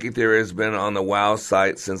 100th monkey theory has been on the WOW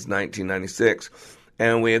site since 1996.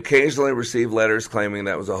 And we occasionally receive letters claiming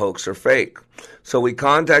that was a hoax or fake. So we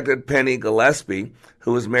contacted Penny Gillespie,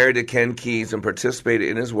 who was married to Ken Keyes and participated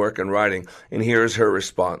in his work and writing, and here's her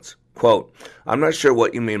response. Quote, "I'm not sure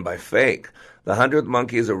what you mean by fake. The 100th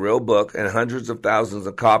Monkey is a real book, and hundreds of thousands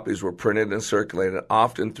of copies were printed and circulated,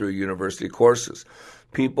 often through university courses.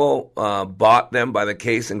 People bought them by the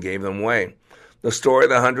case and gave them away. The story of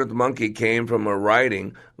the 100th Monkey came from a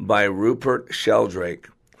writing by Rupert Sheldrake.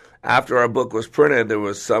 After our book was printed, there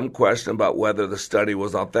was some question about whether the study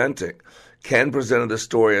was authentic. Ken presented the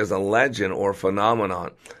story as a legend or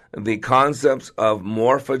phenomenon. The concepts of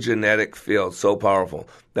morphogenetic fields, so powerful.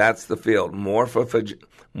 That's the field.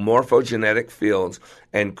 Morphogenetic fields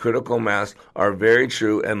and critical mass are very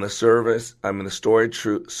true, and the story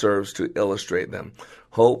serves to illustrate them.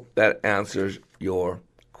 Hope that answers your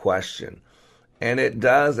question." And it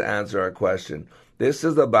does answer our question. This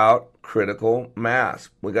is about critical mass.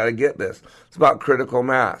 We got to get this. It's about critical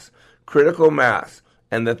mass. Critical mass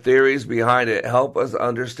and the theories behind it help us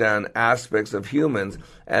understand aspects of humans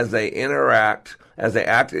as they act and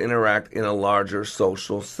interact in a larger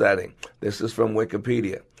social setting. This is from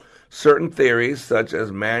Wikipedia. Certain theories, such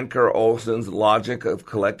as Mancur Olson's logic of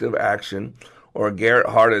collective action or Garrett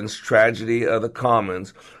Hardin's tragedy of the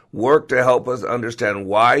commons, work to help us understand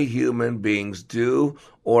why human beings do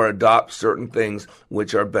or adopt certain things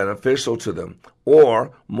which are beneficial to them,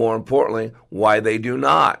 or, more importantly, why they do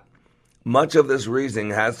not. Much of this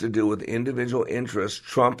reasoning has to do with individual interests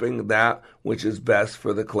trumping that which is best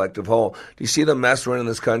for the collective whole. Do you see the mess we're in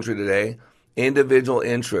this country today? Individual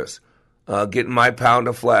interests, getting my pound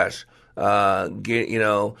of flesh,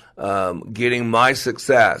 getting my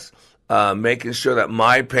success, making sure that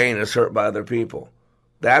my pain is hurt by other people.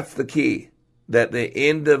 That's the key, that the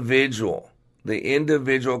individual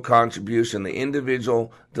contribution, the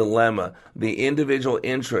individual dilemma, the individual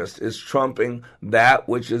interest is trumping that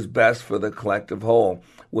which is best for the collective whole,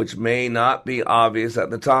 which may not be obvious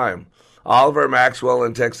at the time. Oliver Maxwell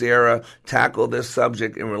and Teixeira tackled this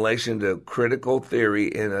subject in relation to critical theory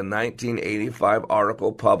in a 1985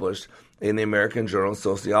 article published in the American Journal of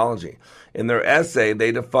Sociology. In their essay,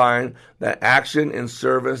 they define that action in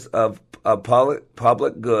service of a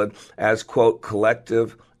public good as, quote,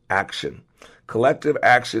 collective action. Collective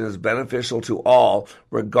action is beneficial to all,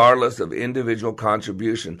 regardless of individual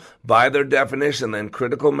contribution. By their definition, then,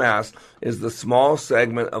 critical mass is the small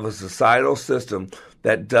segment of a societal system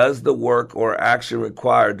that does the work or action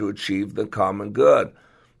required to achieve the common good.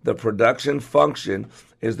 The production function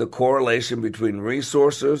is the correlation between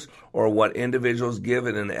resources or what individuals give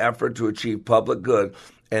in an effort to achieve public good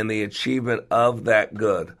and the achievement of that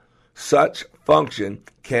good. Such function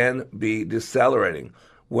can be decelerating,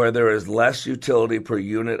 where there is less utility per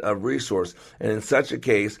unit of resource, and in such a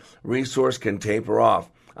case, resource can taper off.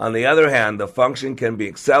 On the other hand, the function can be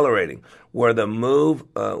accelerating, where the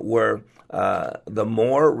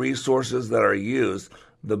more resources that are used,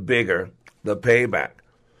 the bigger the payback.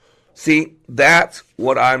 See, that's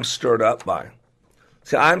what I'm stirred up by.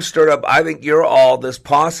 See, I'm stirred up. I think you're all this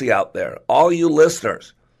posse out there, all you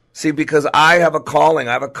listeners. See, because I have a calling,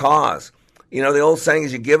 I have a cause. You know, the old saying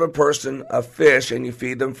is you give a person a fish and you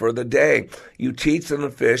feed them for the day. You teach them to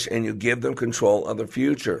fish and you give them control of the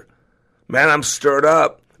future. Man, I'm stirred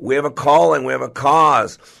up. We have a calling. We have a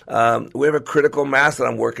cause. We have a critical mass that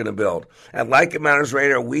I'm working to build. At Like It Matters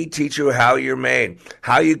Radio, we teach you how you're made,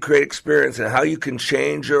 how you create experience, and how you can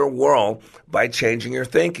change your world by changing your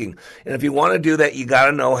thinking. And if you want to do that, you got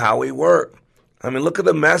to know how we work. I mean, look at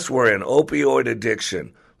the mess we're in, opioid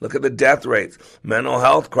addiction. Look at the death rates, mental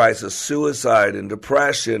health crisis, suicide and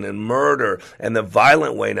depression and murder, and the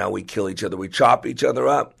violent way now we kill each other. We chop each other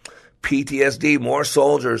up. PTSD, more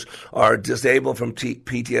soldiers are disabled from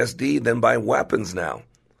PTSD than by weapons now.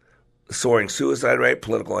 Soaring suicide rate,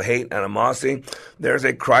 political hate, animosity. There's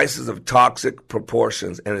a crisis of toxic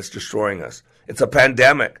proportions, and it's destroying us. It's a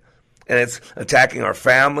pandemic, and it's attacking our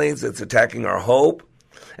families. It's attacking our hope.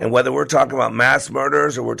 And whether we're talking about mass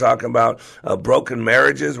murders or we're talking about broken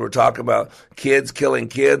marriages, we're talking about kids killing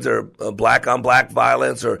kids or black-on-black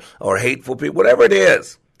violence or hateful people, whatever it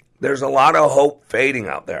is, there's a lot of hope fading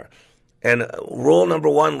out there. And rule number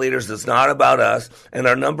one, leaders, it's not about us. And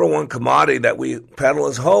our number one commodity that we peddle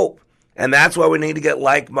is hope. And that's why we need to get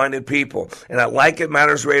like-minded people. And at Like It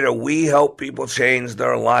Matters Radio, we help people change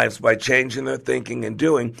their lives by changing their thinking and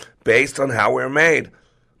doing based on how we're made.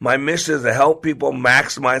 My mission is to help people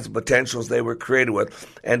maximize the potentials they were created with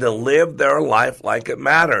and to live their life like it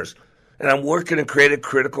matters. And I'm working to create a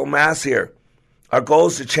critical mass here. Our goal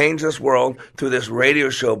is to change this world through this radio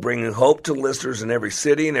show, bringing hope to listeners in every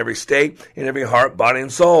city, in every state, in every heart, body,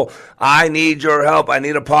 and soul. I need your help. I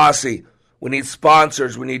need a posse. We need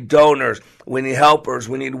sponsors. We need donors. We need helpers.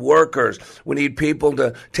 We need workers. We need people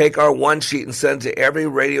to take our one sheet and send it to every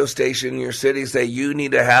radio station in your city. Say, you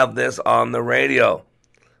need to have this on the radio.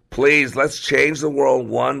 Please, let's change the world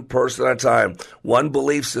one person at a time, one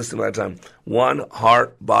belief system at a time, one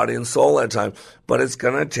heart, body, and soul at a time. But it's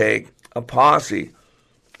going to take a posse,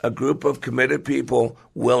 a group of committed people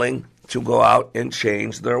willing to go out and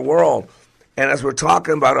change their world. And as we're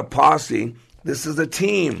talking about a posse, this is a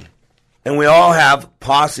team. And we all have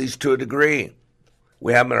posses to a degree.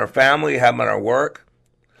 We have them in our family, we have them in our work.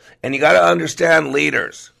 And you got to understand,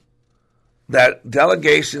 leaders, that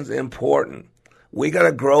delegation is important. We got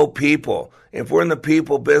to grow people. If we're in the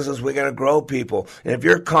people business, we got to grow people. And if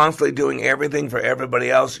you're constantly doing everything for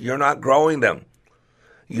everybody else, you're not growing them.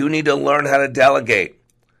 You need to learn how to delegate.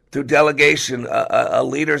 Through delegation, a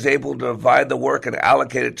leader is able to divide the work and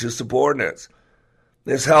allocate it to subordinates.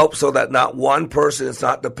 This helps so that not one person is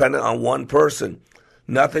not dependent on one person.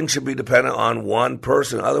 Nothing should be dependent on one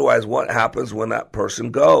person. Otherwise, what happens when that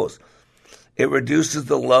person goes? It reduces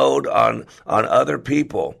the load on other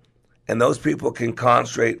people. And those people can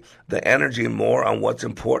concentrate the energy more on what's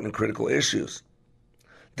important and critical issues.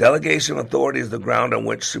 Delegation of authority is the ground on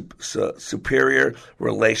which superior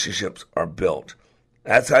relationships are built.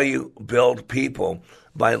 That's how you build people,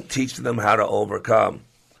 by teaching them how to overcome.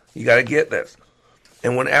 You got to get this.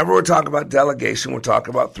 And whenever we're talking about delegation, we're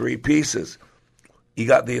talking about three pieces. You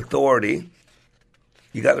got the authority,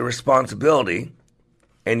 you got the responsibility,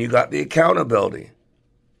 and you got the accountability.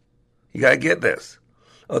 You got to get this.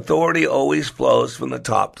 Authority always flows from the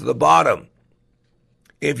top to the bottom.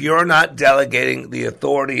 If you're not delegating the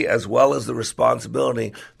authority as well as the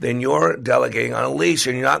responsibility, then you're delegating on a leash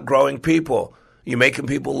and you're not growing people. You're making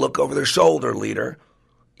people look over their shoulder, leader.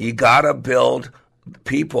 You got to build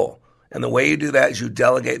people. And the way you do that is you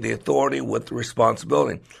delegate the authority with the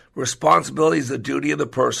responsibility. Responsibility is the duty of the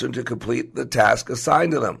person to complete the task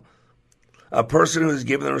assigned to them. A person who is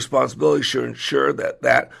given the responsibility should ensure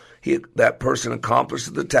that person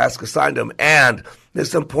accomplishes the task assigned to him. And, this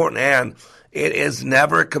is important, and it is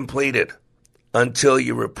never completed until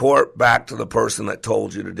you report back to the person that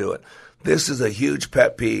told you to do it. This is a huge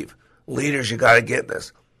pet peeve. Leaders, you got to get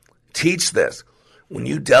this. Teach this. When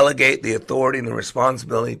you delegate the authority and the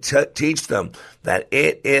responsibility, teach them that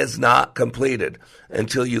it is not completed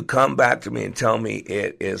until you come back to me and tell me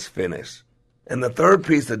it is finished. And the third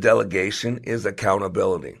piece of delegation is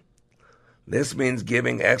accountability. This means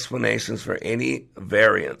giving explanations for any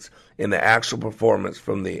variance in the actual performance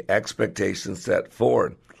from the expectations set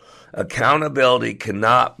forward. Accountability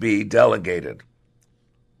cannot be delegated.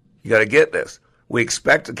 You got to get this. We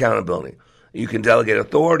expect accountability. You can delegate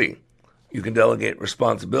authority. You can delegate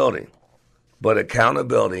responsibility. But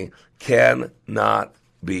accountability cannot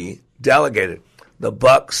be delegated. The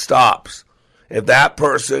buck stops. If that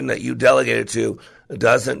person that you delegated to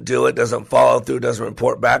doesn't do it, doesn't follow through, doesn't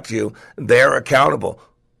report back to you, they're accountable.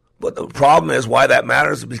 But the problem is why that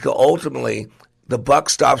matters is because ultimately the buck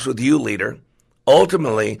stops with you, leader.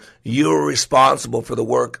 Ultimately, you're responsible for the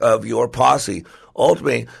work of your posse.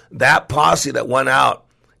 Ultimately, that posse that went out,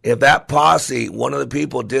 if that posse, one of the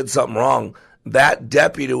people did something wrong, that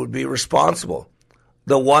deputy would be responsible.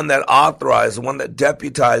 The one that authorized, the one that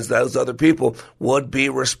deputized those other people would be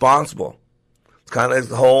responsible. It's kind of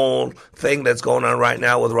the whole thing that's going on right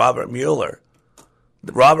now with Robert Mueller.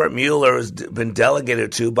 Robert Mueller has been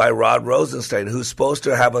delegated to by Rod Rosenstein, who's supposed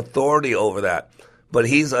to have authority over that. But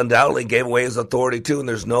he's undoubtedly gave away his authority too, and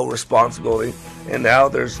there's no responsibility. And now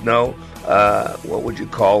there's no, what would you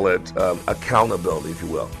call it, accountability, if you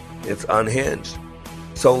will. It's unhinged.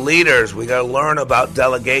 So leaders, we got to learn about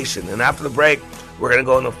delegation. And after the break, we're going to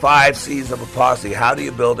go into 5 C's of a posse. How do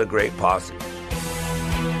you build a great posse?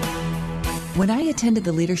 When I attended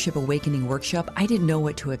the Leadership Awakening workshop, I didn't know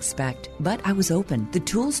what to expect, but I was open. The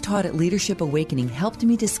tools taught at Leadership Awakening helped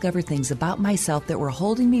me discover things about myself that were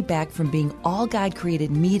holding me back from being all God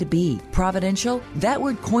created me to be. Providential? That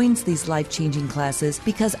word coins these life-changing classes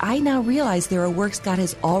because I now realize there are works God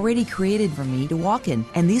has already created for me to walk in,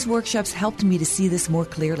 and these workshops helped me to see this more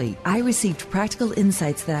clearly. I received practical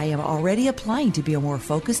insights that I am already applying to be a more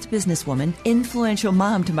focused businesswoman, influential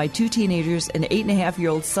mom to my 2 teenagers, an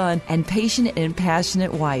 8.5-year-old son, and patient and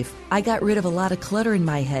passionate wife. I got rid of a lot of clutter in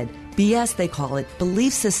my head. BS, they call it,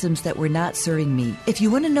 belief systems that were not serving me. If you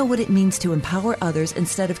want to know what it means to empower others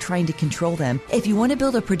instead of trying to control them, if you want to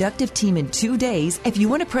build a productive team in 2 days, if you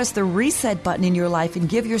want to press the reset button in your life and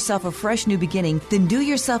give yourself a fresh new beginning, then do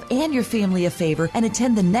yourself and your family a favor and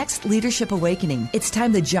attend the next Leadership Awakening. It's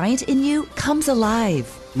time the giant in you comes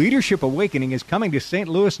alive. Leadership Awakening is coming to St.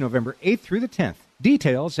 Louis November 8th through the 10th.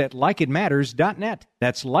 Details at likeitmatters.net.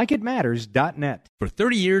 That's likeitmatters.net. For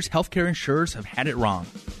 30 years, healthcare insurers have had it wrong.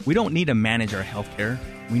 We don't need to manage our healthcare.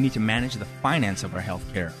 We need to manage the finance of our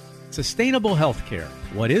healthcare. Sustainable healthcare.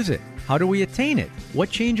 What is it? How do we attain it?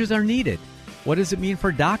 What changes are needed? What does it mean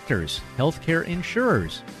for doctors, healthcare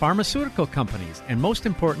insurers, pharmaceutical companies, and most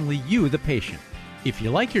importantly, you, the patient? If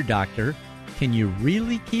you like your doctor, can you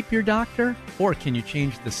really keep your doctor? Or can you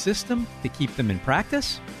change the system to keep them in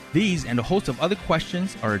practice? These and a host of other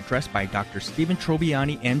questions are addressed by Dr. Stephen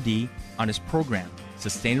Trobiani, MD, on his program,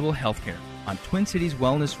 Sustainable Healthcare, on Twin Cities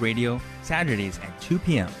Wellness Radio, Saturdays at 2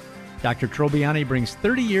 p.m. Dr. Trobiani brings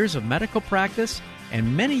 30 years of medical practice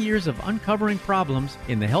and many years of uncovering problems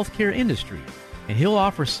in the healthcare industry, and he'll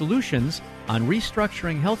offer solutions on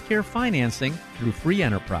restructuring healthcare financing through free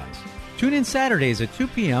enterprise. Tune in Saturdays at 2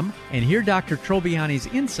 p.m. and hear Dr. Trobiani's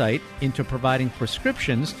insight into providing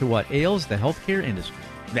prescriptions to what ails the healthcare industry.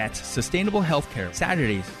 That's Sustainable Healthcare,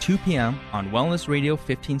 Saturdays, 2 p.m. on Wellness Radio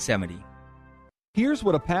 1570. Here's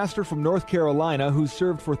what a pastor from North Carolina who's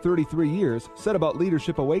served for 33 years said about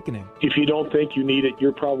Leadership Awakening. If you don't think you need it,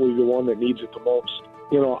 you're probably the one that needs it the most.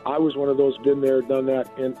 You know, I was one of those, been there, done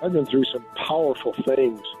that, and I've been through some powerful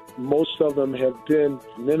things. Most of them have been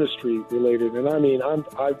ministry related. And I mean,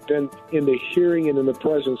 I've been in the hearing and in the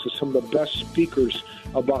presence of some of the best speakers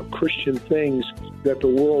about Christian things that the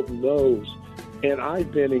world knows. And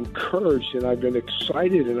I've been encouraged, and I've been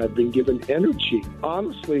excited, and I've been given energy.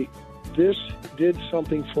 Honestly, this did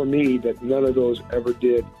something for me that none of those ever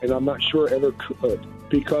did, and I'm not sure ever could,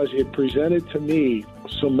 because it presented to me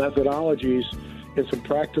some methodologies and some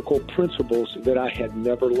practical principles that I had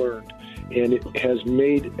never learned. And it has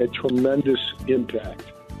made a tremendous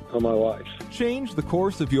impact on my life. Change the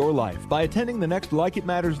course of your life by attending the next Like It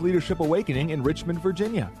Matters Leadership Awakening in Richmond,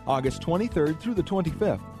 Virginia, August 23rd through the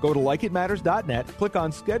 25th. Go to likeitmatters.net, click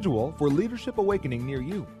on Schedule for Leadership Awakening near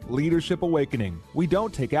you. Leadership Awakening. We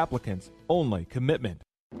don't take applicants, only commitment.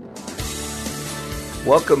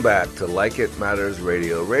 Welcome back to Like It Matters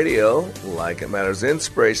Radio. Radio, like it matters,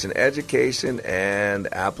 inspiration, education,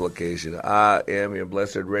 and application. I am your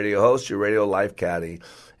blessed radio host, your radio life caddy,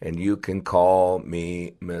 and you can call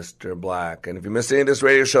me Mr. Black. And if you missed any of this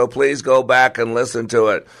radio show, please go back and listen to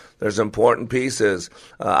it. There's important pieces.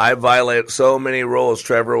 I violate so many rules.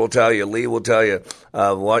 Trevor will tell you, Lee will tell you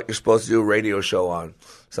what you're supposed to do a radio show on.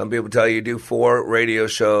 Some people tell you do you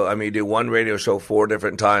do one radio show 4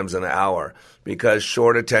 different times in an hour because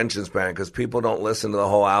short attention span, because people don't listen to the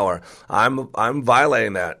whole hour. I'm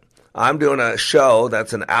violating that. I'm doing a show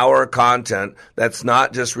that's an hour content that's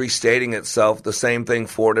not just restating itself, the same thing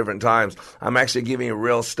 4 different times. I'm actually giving you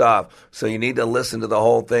real stuff. So you need to listen to the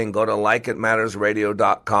whole thing. Go to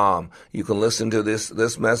likeitmattersradio.com. You can listen to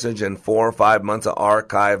this message and 4 or 5 months of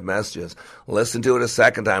archive messages. Listen to it a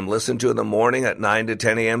second time. Listen to it in the morning at 9 to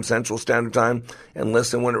 10 a.m. Central Standard Time, and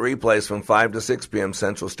listen when it replays from 5 to 6 p.m.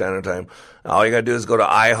 Central Standard Time. All you got to do is go to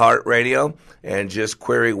iHeartRadio and just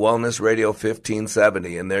query Wellness Radio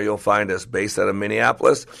 1570, and there you'll find us based out of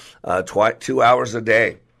Minneapolis, 2 hours a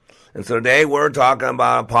day. And so today we're talking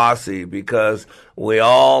about a posse because we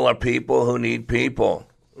all are people who need people,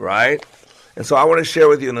 right? And so I want to share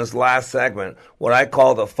with you in this last segment what I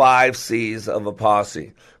call the 5 C's of a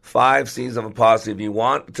posse. 5 C's of a posse. If you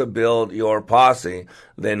want to build your posse,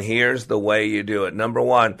 then here's the way you do it. Number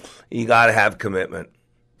 1, you got to have commitment.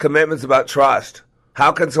 Commitment's about trust.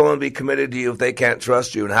 How can someone be committed to you if they can't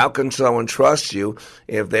trust you? And how can someone trust you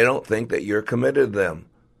if they don't think that you're committed to them?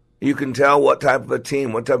 You can tell what type of a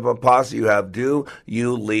team, what type of a posse you have. Do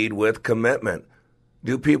you lead with commitment?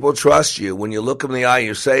 Do people trust you? When you look them in the eye,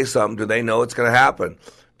 you say something, do they know it's going to happen?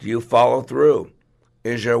 Do you follow through?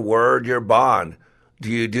 Is your word your bond? Do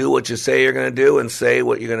you do what you say you're going to do and say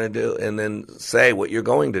what you're going to do and then say what you're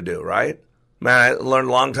going to do, right? Man, I learned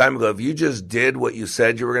a long time ago, if you just did what you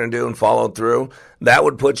said you were going to do and followed through, that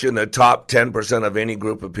would put you in the top 10% of any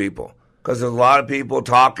group of people. Because there's a lot of people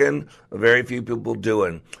talking, very few people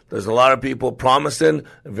doing. There's a lot of people promising,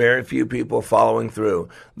 very few people following through.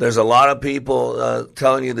 There's a lot of people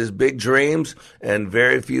telling you these big dreams, and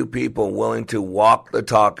very few people willing to walk the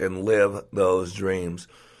talk and live those dreams.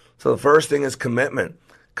 So the first thing is commitment.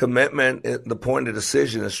 Commitment, the point of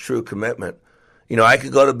decision is true commitment. You know, I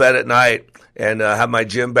could go to bed at night and have my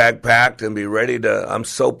gym bag packed and be ready I'm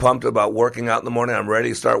so pumped about working out in the morning, I'm ready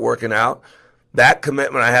to start working out. That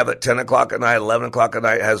commitment I have at 10 o'clock at night, 11 o'clock at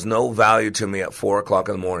night has no value to me at 4 o'clock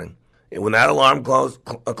in the morning. When that alarm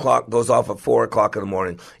clock goes off at 4 o'clock in the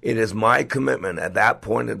morning, it is my commitment at that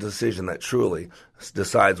point of decision that truly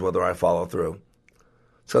decides whether I follow through.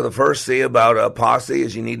 So the first C about a posse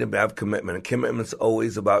is you need to have commitment. And commitment's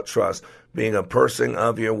always about trust, being a person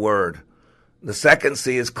of your word. The second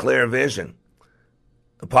C is clear vision.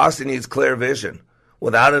 A posse needs clear vision.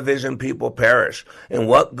 Without a vision, people perish. And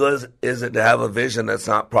what good is it to have a vision that's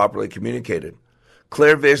not properly communicated?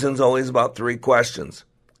 Clear vision is always about 3 questions.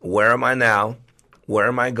 Where am I now? Where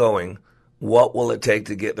am I going? What will it take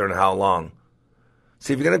to get there and how long?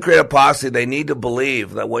 See, if you're going to create a posse, they need to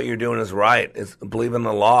believe that what you're doing is right. Believe in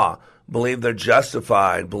the law. Believe they're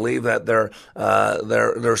justified. Believe that they're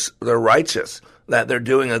righteous. That they're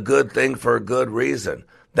doing a good thing for a good reason.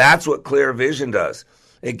 That's what clear vision does.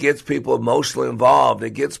 It gets people emotionally involved.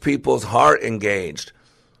 It gets people's heart engaged.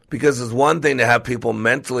 Because it's one thing to have people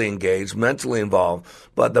mentally engaged, mentally involved,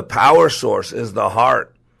 but the power source is the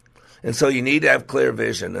heart. And so you need to have clear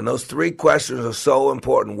vision. And those 3 questions are so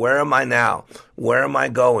important. Where am I now? Where am I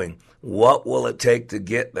going? What will it take to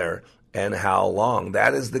get there? And how long?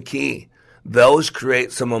 That is the key. Those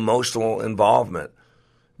create some emotional involvement.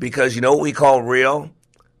 Because you know what we call real?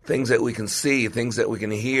 Things that we can see, things that we can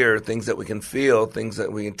hear, things that we can feel, things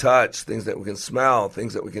that we can touch, things that we can smell,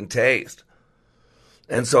 things that we can taste.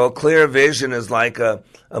 And so a clear vision is like a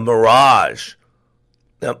mirage.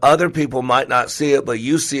 Now, other people might not see it, but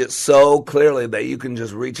you see it so clearly that you can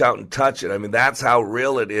just reach out and touch it. I mean, that's how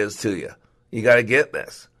real it is to you. You got to get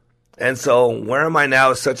this. And so where am I now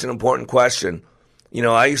is such an important question. You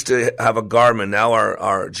know, I used to have a Garmin. Now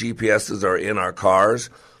our GPSs are in our cars.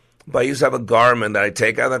 But I used to have a Garmin that I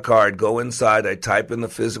take out of the car, I'd go inside, I'd type in the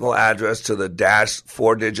physical address to the dash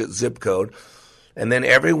 4-digit zip code. And then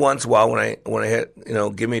every once in a while when I hit,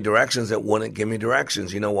 give me directions, it wouldn't give me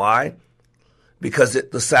directions. You know why? Because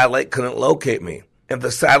the satellite couldn't locate me. If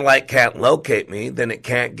the satellite can't locate me, then it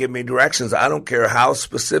can't give me directions. I don't care how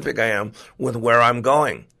specific I am with where I'm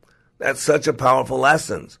going. That's such a powerful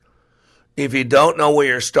lesson. If you don't know where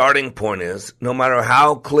your starting point is, no matter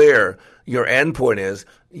how clear your end point is,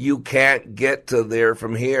 you can't get to there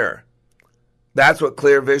from here. That's what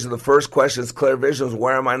clear vision, the first question is clear vision is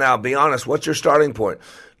where am I now? Be honest, what's your starting point?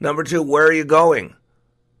 Number 2, where are you going?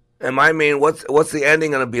 And I mean, what's the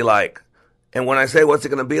ending going to be like? And when I say what's it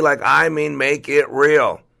going to be like, I mean make it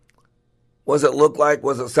real. What does it look like?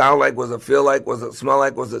 What does it sound like? What does it feel like? What does it smell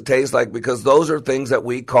like? What does it taste like? Because those are things that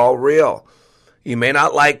we call real. You may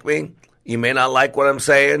not like me. You may not like what I'm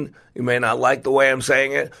saying. You may not like the way I'm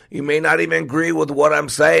saying it. You may not even agree with what I'm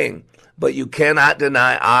saying. But you cannot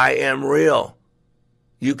deny I am real.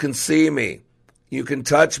 You can see me. You can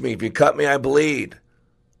touch me. If you cut me, I bleed.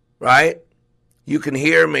 Right? You can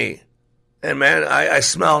hear me. And man, I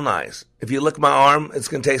smell nice. If you lick my arm, it's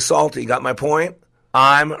going to taste salty. You got my point?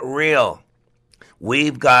 I'm real.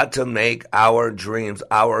 We've got to make our dreams,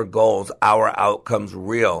 our goals, our outcomes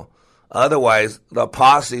real. Otherwise, the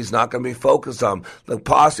posse's not going to be focused on the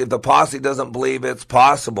posse. If the posse doesn't believe it's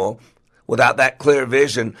possible, without that clear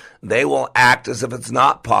vision, they will act as if it's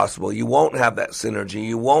not possible. You won't have that synergy.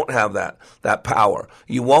 You won't have that power.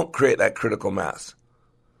 You won't create that critical mass.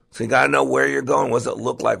 So you got to know where you're going. What does it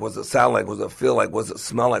look like? What does it sound like? What does it feel like? What does it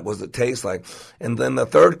smell like? What does it taste like? And then the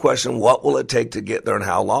third question, what will it take to get there and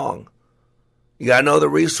how long? You got to know the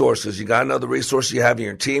resources. You got to know the resources you have in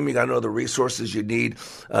your team. You got to know the resources you need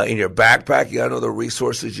in your backpack. You got to know the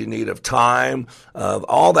resources you need of time, of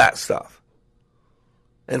all that stuff.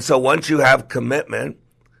 And so once you have commitment,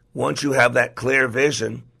 once you have that clear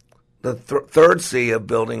vision, the third C of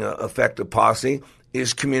building an effective posse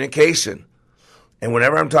is communication. And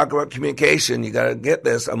whenever I'm talking about communication, you got to get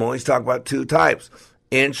this. I'm always talking about two types.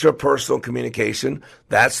 Intrapersonal communication,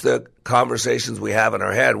 that's the conversations we have in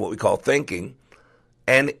our head, what we call thinking.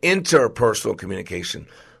 And interpersonal communication,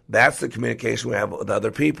 that's the communication we have with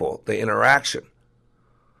other people, the interaction.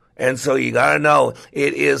 And so you got to know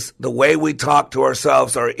it is the way we talk to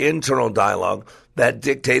ourselves, our internal dialogue, that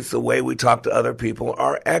dictates the way we talk to other people,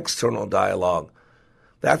 our external dialogue.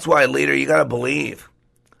 That's why, leader, you got to believe.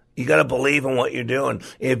 You got to believe in what you're doing.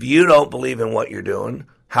 If you don't believe in what you're doing,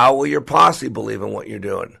 how will your posse believe in what you're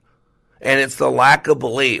doing? And it's the lack of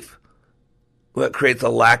belief that creates a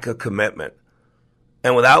lack of commitment.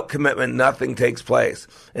 And without commitment, nothing takes place.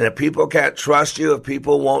 And if people can't trust you, if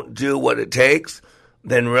people won't do what it takes,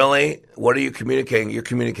 then really, what are you communicating? You're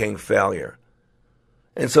communicating failure.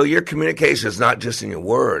 And so your communication is not just in your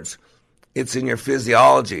words. It's in your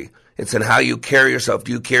physiology. It's in how you carry yourself.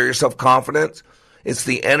 Do you carry yourself confident? It's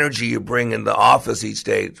the energy you bring in the office each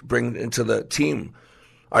day, bring into the team.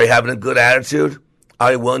 Are you having a good attitude?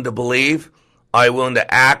 Are you willing to believe? Are you willing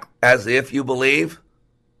to act as if you believe?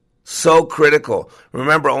 So critical.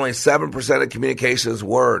 Remember, only 7% of communication is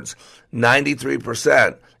words.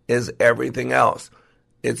 93% is everything else.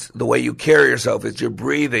 It's the way you carry yourself. It's your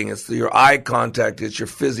breathing. It's your eye contact. It's your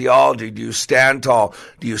physiology. Do you stand tall?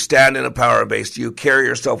 Do you stand in a power base? Do you carry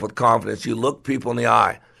yourself with confidence? Do you look people in the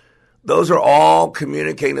eye? Those are all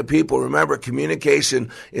communicating to people. Remember,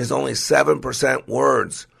 communication is only 7%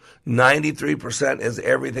 words. 93% is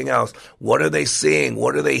everything else. What are they seeing?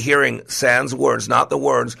 What are they hearing? Sans words, not the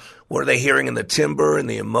words. What are they hearing in the timbre, in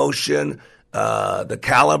the emotion, the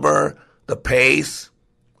caliber, the pace?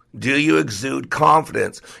 Do you exude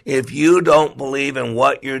confidence? If you don't believe in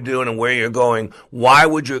what you're doing and where you're going, why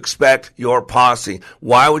would you expect your posse?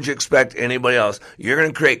 Why would you expect anybody else? You're going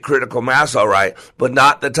to create critical mass, all right, but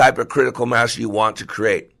not the type of critical mass you want to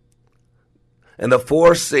create. And the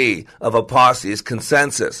 4C of a posse is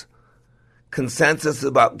consensus. Consensus is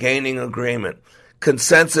about gaining agreement.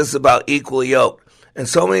 Consensus is about equally yoked. And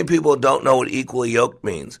so many people don't know what equally yoked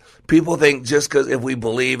means. People think just because if we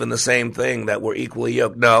believe in the same thing that we're equally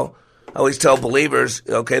yoked. No. I always tell believers,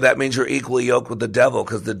 okay, that means you're equally yoked with the devil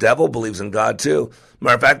because the devil believes in God too.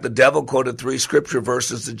 Matter of fact, the devil quoted 3 scripture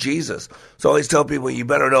verses to Jesus. So I always tell people you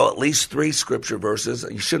better know at least 3 scripture verses.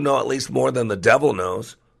 You should know at least more than the devil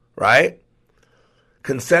knows, right?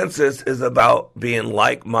 Consensus is about being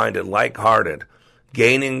like-minded, like-hearted,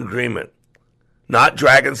 gaining agreement. Not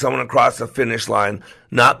dragging someone across the finish line,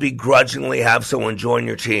 not begrudgingly have someone join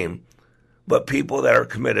your team, but people that are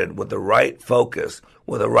committed with the right focus,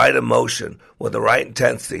 with the right emotion, with the right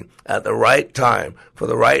intensity, at the right time, for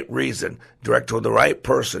the right reason, direct to the right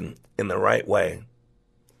person in the right way.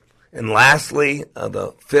 And lastly,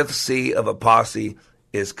 the 5th C of a posse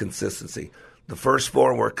is consistency. The first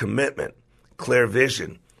 4 were commitment, clear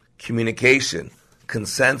vision, communication,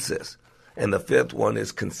 consensus. And the 5th one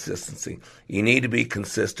is consistency. You need to be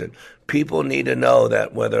consistent. People need to know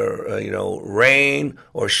that whether, rain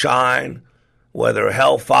or shine, whether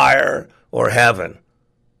hellfire or heaven,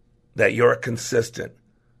 that you're consistent,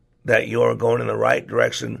 that you're going in the right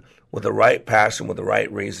direction with the right passion, with the right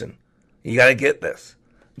reason. You got to get this.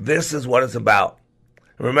 This is what it's about.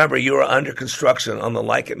 Remember, you are under construction on the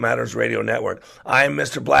Like It Matters radio network. I am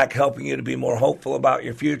Mr. Black, helping you to be more hopeful about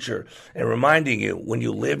your future and reminding you when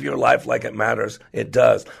you live your life like it matters, it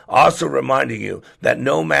does. Also reminding you that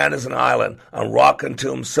no man is an island, a rock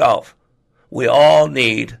unto himself. We all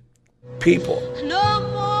need people. No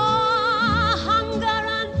more hunger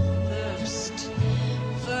and thirst.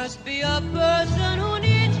 First be a person who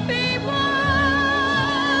needs people.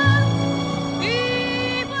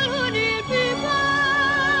 People who need people.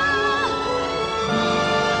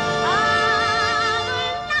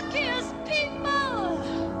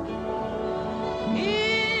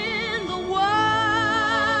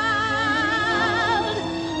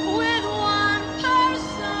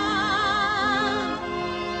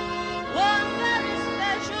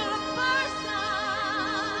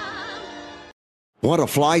 Want to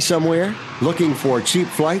fly somewhere? Looking for cheap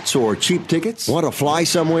flights or cheap tickets? Want to fly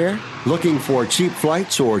somewhere? Looking for cheap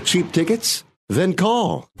flights or cheap tickets? Then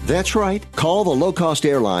call. That's right. Call the low-cost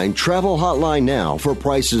airline travel hotline now for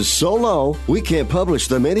prices so low we can't publish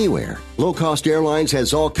them anywhere. Low-cost airlines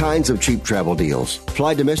has all kinds of cheap travel deals.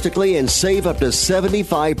 Fly domestically and save up to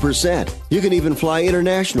 75%. You can even fly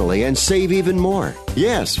internationally and save even more.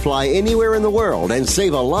 Yes, fly anywhere in the world and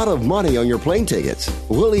save a lot of money on your plane tickets.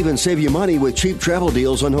 We'll even save you money with cheap travel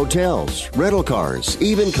deals on hotels, rental cars,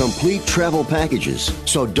 even complete travel packages.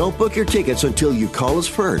 So don't book your tickets until you call us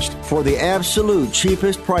first for the absolute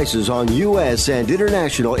cheapest prices on U.S. and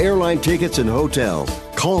international airline tickets and hotels.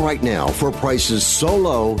 Call right now for prices so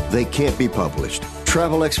low they can't be published.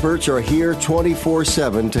 Travel experts are here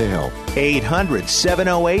 24/7 to help.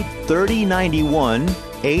 800-708-3091.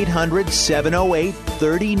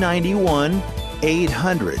 800-708-3091.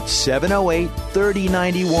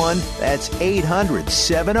 800-708-3091. That's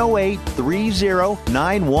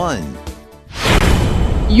 800-708-3091.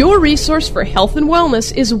 Your resource for health and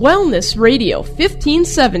wellness is Wellness Radio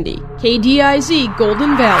 1570, KDIZ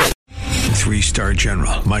Golden Valley. 3-star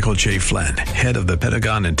General Michael J. Flynn, head of the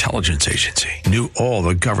Pentagon Intelligence Agency, knew all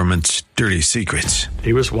the government's dirty secrets.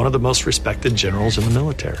 He was one of the most respected generals in the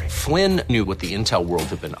military. Flynn knew what the intel world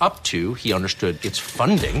had been up to. He understood its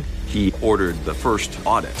funding. He ordered the first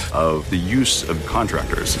audit of the use of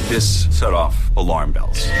contractors. This set off alarm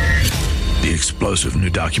bells. The explosive new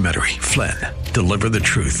documentary, Flynn, Deliver the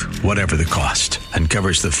Truth, Whatever the Cost,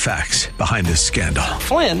 uncovers the facts behind this scandal.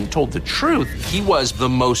 Flynn told the truth. He was the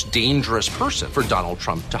most dangerous person for Donald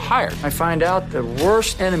Trump to hire. I find out the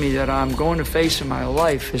worst enemy that I'm going to face in my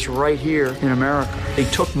life is right here in America. They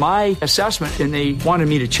took my assessment and they wanted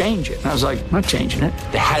me to change it. And I was like, I'm not changing it.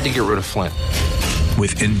 They had to get rid of Flynn.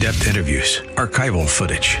 With in-depth interviews, archival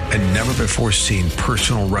footage, and never-before-seen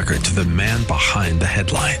personal records of the man behind the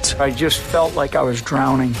headlines. I just felt like I was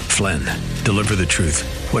drowning. Flynn, Deliver the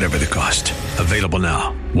Truth, Whatever the Cost. Available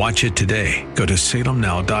now. Watch it today. Go to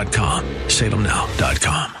salemnow.com.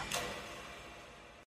 salemnow.com.